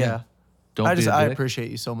yeah. don't I be a I dick. appreciate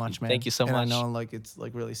you so much, man. Thank you so and much. I know like it's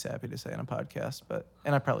like really sappy to say on a podcast,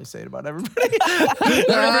 and I probably say it about everybody.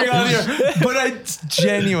 Everybody on here. But it's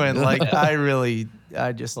genuine. Like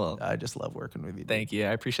I just love working with you. Dude. Thank you.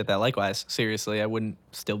 I appreciate that. Likewise. Seriously, I wouldn't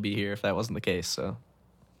still be here if that wasn't the case. So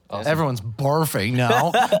Everyone's barfing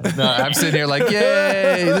now. No, I'm sitting here like,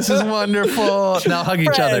 yay, this is wonderful. Now hug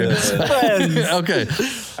each other. Friends. Okay.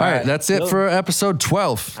 All right. That's it for episode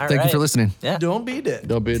 12. Thank you right. for listening. Yeah. Don't be dead.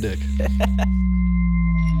 Don't be a dick.